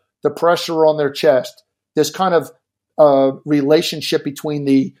feel the pressure on their chest. This kind of relationship between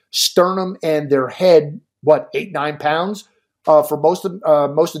the sternum and their head, 8-9 pounds for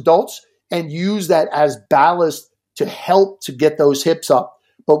most adults, and use that as ballast to help to get those hips up.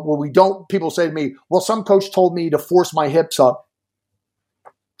 But when we don't, people say to me, well, some coach told me to force my hips up.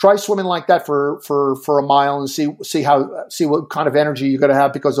 Try swimming like that for a mile and see what kind of energy you're going to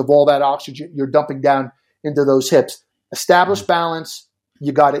have because of all that oxygen you're dumping down into those hips. Establish balance,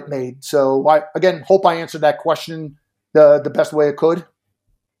 you got it made. So I, again, hope I answered that question the best way I could.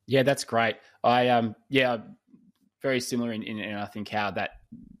 Yeah, that's great. Very similar in I think how that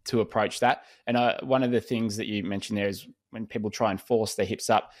to approach that. And one of the things that you mentioned there is when people try and force their hips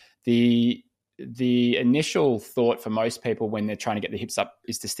up, the initial thought for most people when they're trying to get the hips up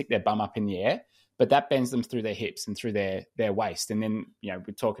is to stick their bum up in the air, but that bends them through their hips and through their waist. And then,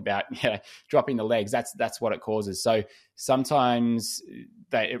 we talk about dropping the legs. That's what it causes. So sometimes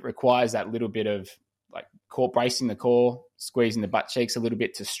it requires that little bit of like bracing the core, squeezing the butt cheeks a little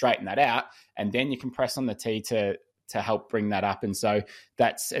bit to straighten that out. And then you can press on the T to help bring that up. And so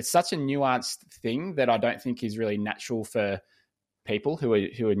it's such a nuanced thing that I don't think is really natural for people who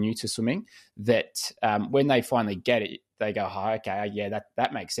are new to swimming, that when they finally get it, they go, oh, okay, yeah,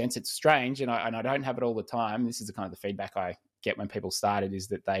 that makes sense. It's strange. And I don't have it all the time. This is the kind of the feedback I get when people started, is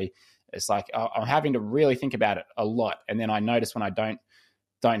that it's like, I'm having to really think about it a lot. And then I notice when I don't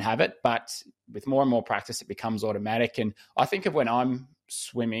have it, but with more and more practice, it becomes automatic. And I think of when I'm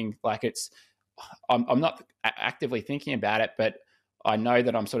swimming, like I'm not actively thinking about it, but I know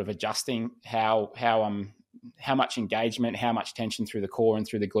that I'm sort of adjusting how much engagement, how much tension through the core and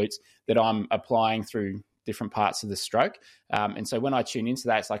through the glutes that I'm applying through different parts of the stroke. And so when I tune into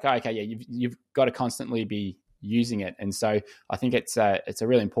that, it's like, oh, okay, yeah, you've got to constantly be using it. And so I think it's a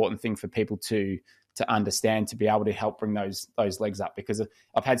really important thing for people to understand, to be able to help bring those legs up, because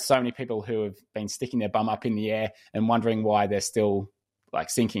I've had so many people who have been sticking their bum up in the air and wondering why they're still like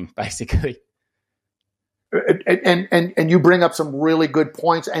sinking, basically. And you bring up some really good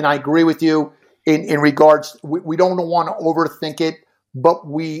points, and I agree with you in regards. We don't want to overthink it, but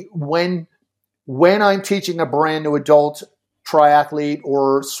when I'm teaching a brand new adult triathlete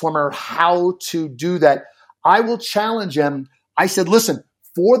or swimmer how to do that, I will challenge them. I said, listen,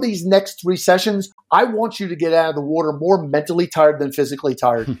 for these next 3 sessions, I want you to get out of the water more mentally tired than physically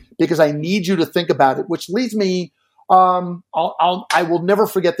tired, because I need you to think about it, which leads me, I will never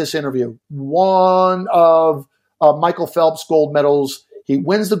forget this interview. One of Michael Phelps' gold medals, he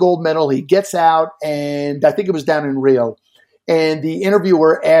wins the gold medal, he gets out, and I think it was down in Rio. And the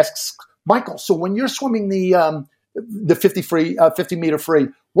interviewer asks, Michael, so when you're swimming the 50 meter free,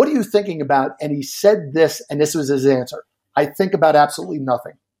 what are you thinking about? And he said this, and this was his answer. I think about absolutely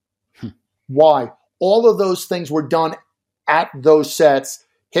nothing. Why? All of those things were done at those sets.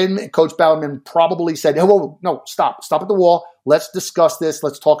 Him and Coach Bowerman probably said, oh, no, stop at the wall. Let's discuss this.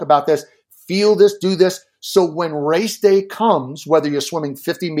 Let's talk about this. Feel this, do this. So when race day comes, whether you're swimming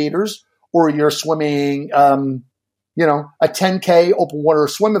 50 meters or you're swimming, a 10K open water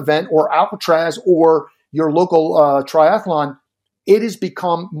swim event or Alcatraz or your local triathlon, it has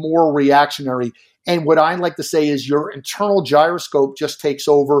become more reactionary. And what I like to say is your internal gyroscope just takes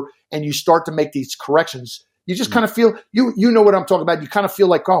over and you start to make these corrections. You just kind of feel, you know what I'm talking about. You kind of feel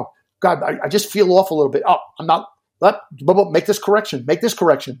like, oh, God, I just feel off a little bit. Oh, I'm not, make this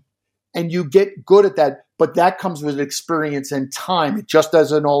correction. And you get good at that. But that comes with experience and time. It just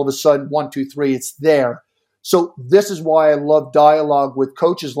doesn't all of a sudden, 1, 2, 3, it's there. So this is why I love dialogue with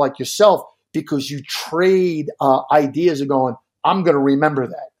coaches like yourself, because you trade ideas of going, I'm going to remember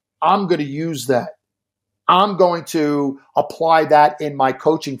that. I'm going to use that. I'm going to apply that in my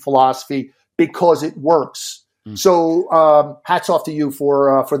coaching philosophy because it works. So hats off to you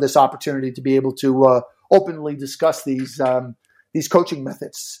for this opportunity to be able to openly discuss these coaching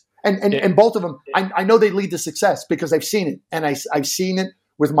methods. And both of them, I know they lead to success because I've seen it. And I've seen it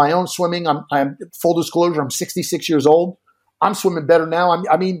with my own swimming. I'm full disclosure, I'm 66 years old. I'm swimming better now.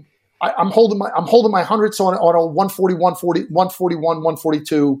 I'm holding my hundreds on a 141,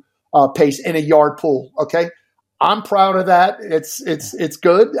 142 pace in a yard pool. Okay. I'm proud of that. It's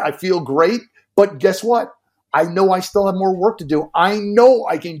good. I feel great. But guess what? I know I still have more work to do. I know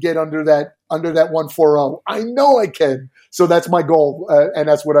I can get under that 140. I know I can. So that's my goal, and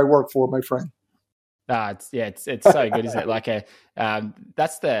that's what I work for, my friend. It's so good, isn't it? Like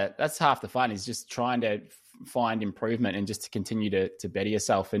that's half the fun, is just trying to find improvement and just to continue to better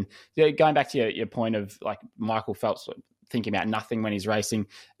yourself. And going back to your point of like Michael Phelps thinking about nothing when he's racing,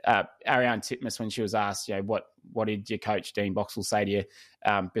 Ariane Titmus, when she was asked, what did your coach Dean Boxall say to you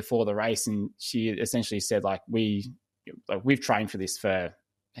before the race, and she essentially said, like, we've trained for this for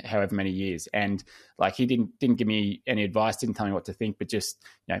however many years, and like he didn't give me any advice, didn't tell me what to think, but just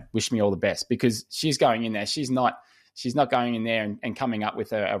wish me all the best, because she's going in there. She's not going in there and coming up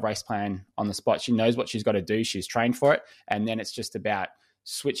with a race plan on the spot. She knows what she's got to do. She's trained for it, and then it's just about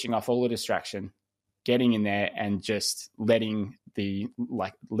switching off all the distraction, getting in there, and just letting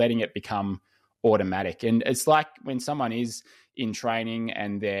it become automatic. And it's like when someone is in training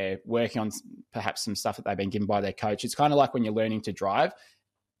and they're working on perhaps some stuff that they've been given by their coach. It's kind of like when you're learning to drive.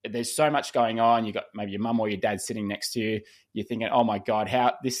 There's so much going on. You got maybe your mum or your dad sitting next to you. You're thinking, oh my God,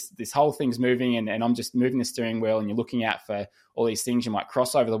 how this whole thing's moving, and I'm just moving the steering wheel, and you're looking out for all these things. You might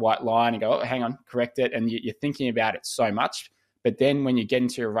cross over the white line and go, oh, hang on, correct it. And you're thinking about it so much. But then when you get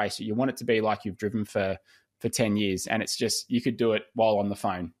into a race, you want it to be like you've driven for 10 years. And it's just, you could do it while on the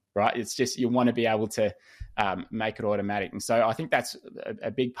phone, right? It's just, you want to be able to make it automatic. And so I think that's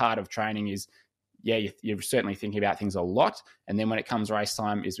a big part of training is, you're certainly thinking about things a lot. And then when it comes race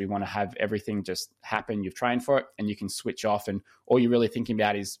time, is we want to have everything just happen. You've trained for it and you can switch off. And all you're really thinking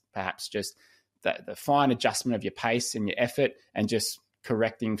about is perhaps just the fine adjustment of your pace and your effort, and just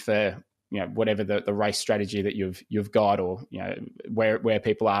correcting for, whatever the race strategy that you've got, or, where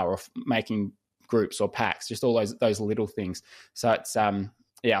people are, or making groups or packs, just all those little things. So it's,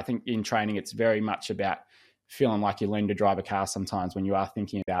 I think in training, it's very much about feeling like you learn to drive a car sometimes when you are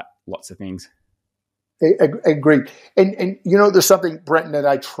thinking about lots of things. Agreed. And there's something, Brenton, that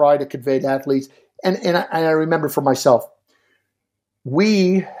I try to convey to athletes, and I remember for myself.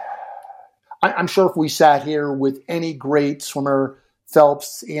 I'm sure if we sat here with any great swimmer,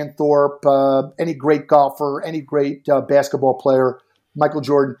 Phelps, Anthorpe, any great golfer, any great basketball player, Michael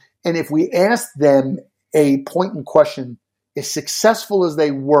Jordan, and if we asked them a point in question, as successful as they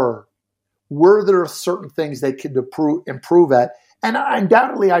were there certain things they could improve at? And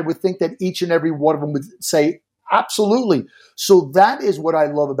undoubtedly, I would think that each and every one of them would say, absolutely. So that is what I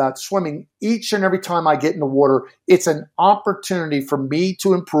love about swimming. Each and every time I get in the water, it's an opportunity for me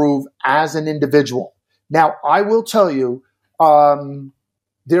to improve as an individual. Now, I will tell you,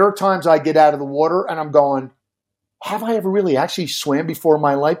 there are times I get out of the water and I'm going, have I ever really actually swam before in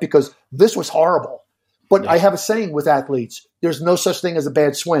my life? Because this was horrible. But I have a saying with athletes, there's no such thing as a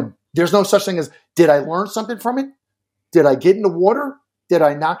bad swim. There's no such thing as, did I learn something from it? Did I get in the water? Did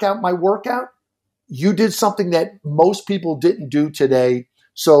I knock out my workout? You did something that most people didn't do today.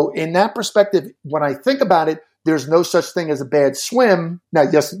 So in that perspective, when I think about it, there's no such thing as a bad swim. Now,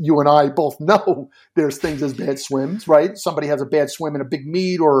 yes, you and I both know there's things as bad swims, right? Somebody has a bad swim in a big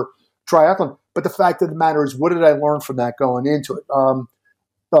meet or triathlon. But the fact of the matter is, what did I learn from that going into it?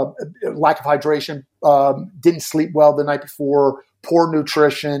 Lack of hydration, didn't sleep well the night before, poor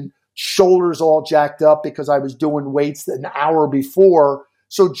nutrition, shoulders all jacked up because I was doing weights an hour before.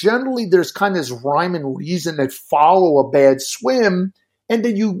 So generally there's kind of this rhyme and reason that follow a bad swim. And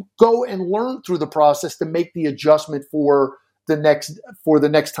then you go and learn through the process to make the adjustment for the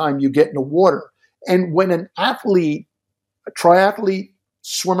next time you get in the water. And when an athlete, a triathlete,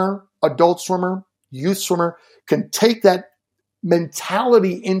 swimmer, adult swimmer, youth swimmer can take that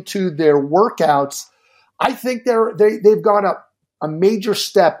mentality into their workouts, I think they've got a major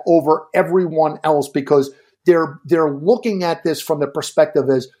step over everyone else, because they're looking at this from the perspective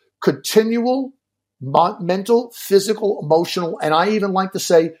as continual mental, physical, emotional, and I even like to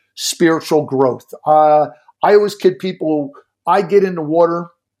say spiritual growth. I always kid people, I get in the water,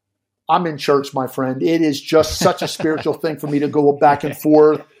 I'm in church, my friend. It is just such a spiritual thing for me to go back and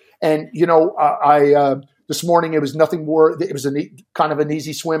forth. And, I this morning, it was nothing more. It was kind of an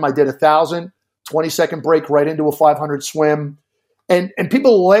easy swim. I did 1,000, 20-second break right into a 500 swim. And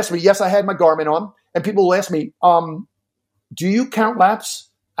people will ask me, yes, I had my Garmin on, and people will ask me, do you count laps?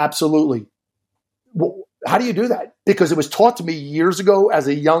 Absolutely. Well, how do you do that? Because it was taught to me years ago as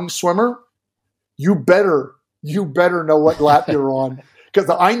a young swimmer, you better know what lap you're on, because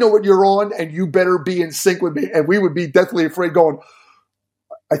I know what you're on and you better be in sync with me. And we would be deathly afraid going,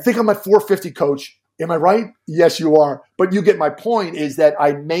 I think I'm at 450, coach. Am I right? Yes, you are. But you get my point, is that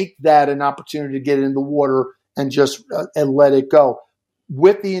I make that an opportunity to get in the water and just and let it go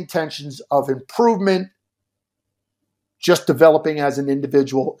with the intentions of improvement, just developing as an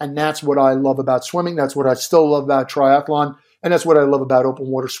individual. And that's what I love about swimming. That's what I still love about triathlon. And that's what I love about open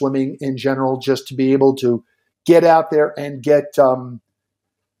water swimming in general, just to be able to get out there and get in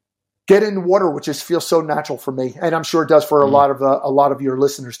the water, which just feels so natural for me. And I'm sure it does for a lot of your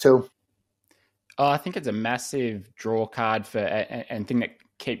listeners too. Oh, I think it's a massive draw card for and thing that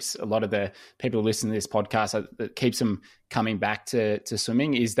keeps a lot of the people who listen to this podcast, that keeps them coming back to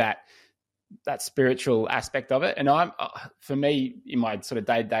swimming, is that spiritual aspect of it. And for me, in my sort of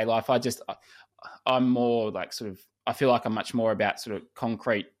day-to-day life, I'm more like I feel like I'm much more about sort of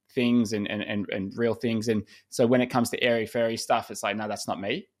concrete things and real things. And so when it comes to airy-fairy stuff, it's like, no, that's not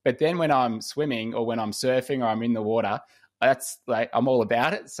me. But then when I'm swimming or when I'm surfing or I'm in the water, that's like, I'm all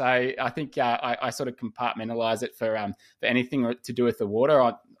about it. So I think I sort of compartmentalize it for anything to do with the water.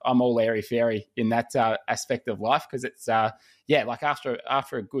 I'm all airy-fairy in that aspect of life, because it's, like after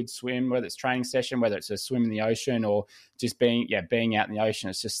a good swim, whether it's training session, whether it's a swim in the ocean or just being out in the ocean,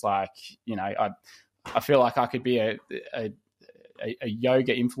 it's just like, I feel like I could be a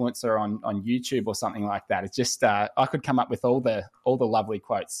yoga influencer on YouTube or something like that. It's just I could come up with all the lovely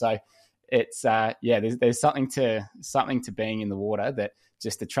quotes. So it's there's something to being in the water that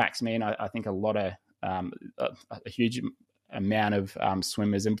just attracts me, and I think a lot of a huge amount of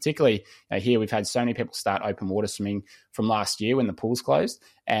swimmers, and particularly here we've had so many people start open water swimming from last year when the pools closed,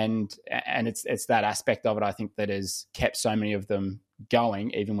 and it's that aspect of it, I think, that has kept so many of them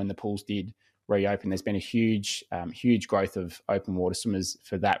going even when the pools did reopen. There's been a huge growth of open water swimmers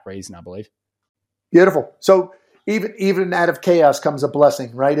for that reason, I believe. Beautiful. So even out of chaos comes a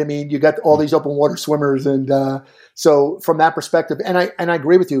blessing, right? I mean, you got all these open water swimmers, and so from that perspective, and I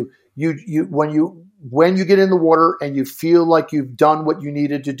agree with you. You when you get in the water and you feel like you've done what you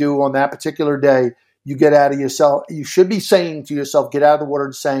needed to do on that particular day, you get out of yourself. You should be saying to yourself, get out of the water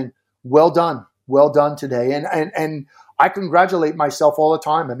and saying, well done today. And I congratulate myself all the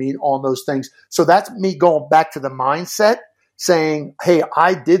time. I mean, on those things. So that's me going back to the mindset, saying, hey,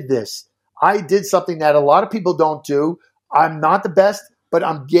 I did this. I did something that a lot of people don't do. I'm not the best, but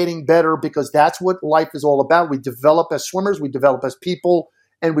I'm getting better, because that's what life is all about. We develop as swimmers, we develop as people,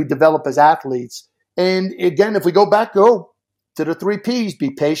 and we develop as athletes. And again, if we go to the 3 Ps,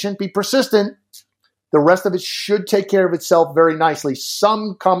 be patient, be persistent. The rest of it should take care of itself very nicely.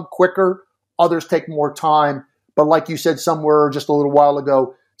 Some come quicker, others take more time. But like you said somewhere just a little while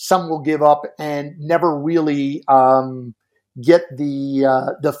ago, some will give up and never really get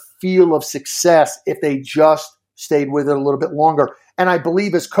the feel of success if they just stayed with it a little bit longer. And I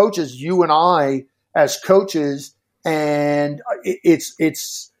believe as coaches, you and I as coaches, and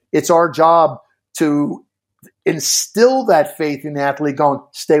it's our job to instill that faith in the athlete, going,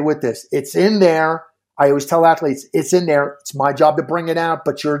 stay with this. It's in there. I always tell athletes, it's in there. It's my job to bring it out,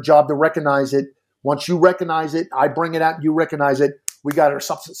 but your job to recognize it. Once you recognize it, I bring it out, you recognize it. We got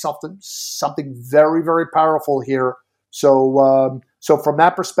something very, very powerful here. So from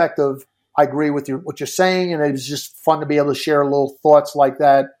that perspective, I agree with what you're saying, and it was just fun to be able to share little thoughts like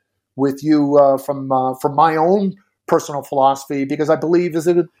that with you from my own personal philosophy, because I believe as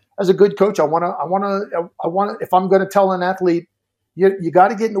a good coach, I want to. If I'm going to tell an athlete, you got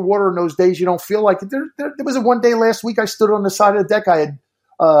to get in the water in those days you don't feel like it. There was a one day last week I stood on the side of the deck. I had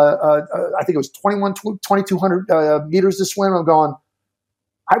I think it was 2,200 meters to swim. I'm going,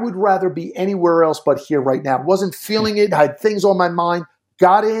 I would rather be anywhere else but here right now. Wasn't feeling it. I had things on my mind.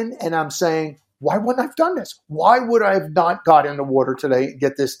 Got in, and I'm saying, why wouldn't I have done this? Why would I have not got in the water today and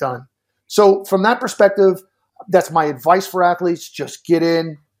get this done? So from that perspective, that's my advice for athletes. Just get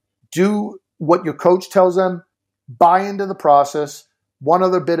in, do what your coach tells them, buy into the process. One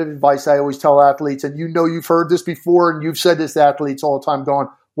other bit of advice I always tell athletes, and you've heard this before, and you've said this to athletes all the time, going,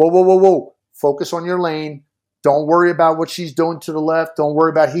 whoa. Focus on your lane. Don't worry about what she's doing to the left. Don't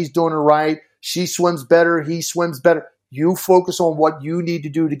worry about he's doing it right. She swims better. He swims better. You focus on what you need to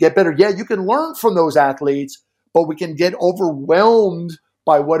do to get better. Yeah, you can learn from those athletes, but we can get overwhelmed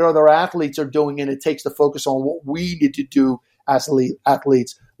by what other athletes are doing, and it takes the focus on what we need to do as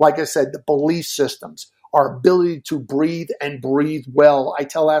athletes. Like I said, the belief systems, our ability to breathe and breathe well. I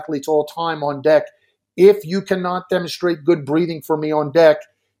tell athletes all the time on deck, if you cannot demonstrate good breathing for me on deck,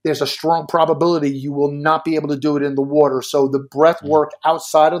 there's a strong probability you will not be able to do it in the water. So the breath work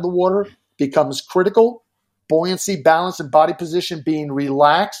outside of the water becomes critical. Buoyancy, balance, and body position being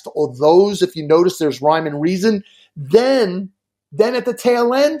relaxed, or those, if you notice, there's rhyme and reason. Then at the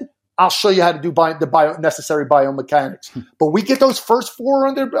tail end, I'll show you how to do necessary biomechanics. But we get those first 4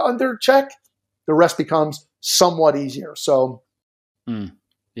 under check, the rest becomes somewhat easier. So,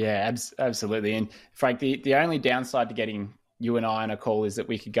 yeah, absolutely. And Frank, the only downside to getting you and I on a call is that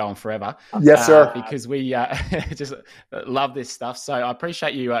we could go on forever. Yes, sir. Because we just love this stuff. So I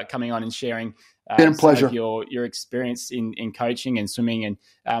appreciate you coming on and sharing been a pleasure. Your experience in coaching and swimming.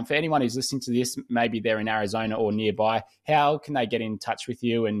 And for anyone who's listening to this, maybe they're in Arizona or nearby, how can they get in touch with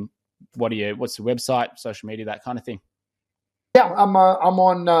you? And what's the website, social media, that kind of thing? Yeah, I'm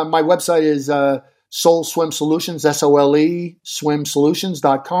on my website is Soul Swim Solutions, SOLE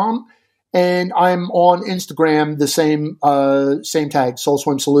swimsolutions.com. And I'm on Instagram, the same tag, Soul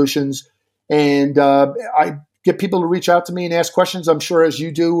Swim Solutions. And I get people to reach out to me and ask questions, I'm sure as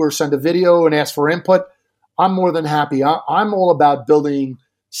you do, or send a video and ask for input. I'm more than happy. I'm all about building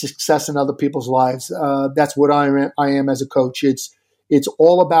success in other people's lives. That's what I am as a coach. It's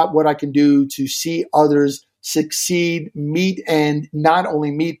all about what I can do to see others succeed, meet, and not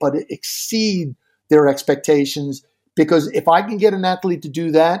only meet, but exceed their expectations. Because if I can get an athlete to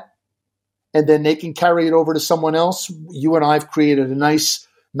do that, and then they can carry it over to someone else, you and I have created a nice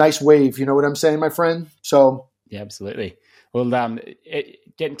wave. You know what I'm saying, my friend? So yeah, absolutely. Well, get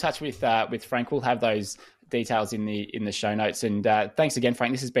in touch with Frank. We'll have those details in the show notes. And thanks again,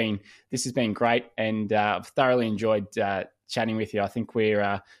 Frank. This has been great, and I've thoroughly enjoyed chatting with you. I think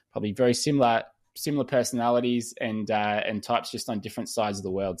we're probably very similar personalities and types, just on different sides of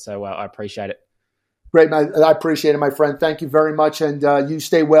the world. So I appreciate it. Great, man. I appreciate it, my friend. Thank you very much, and you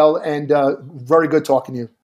stay well, and very good talking to you.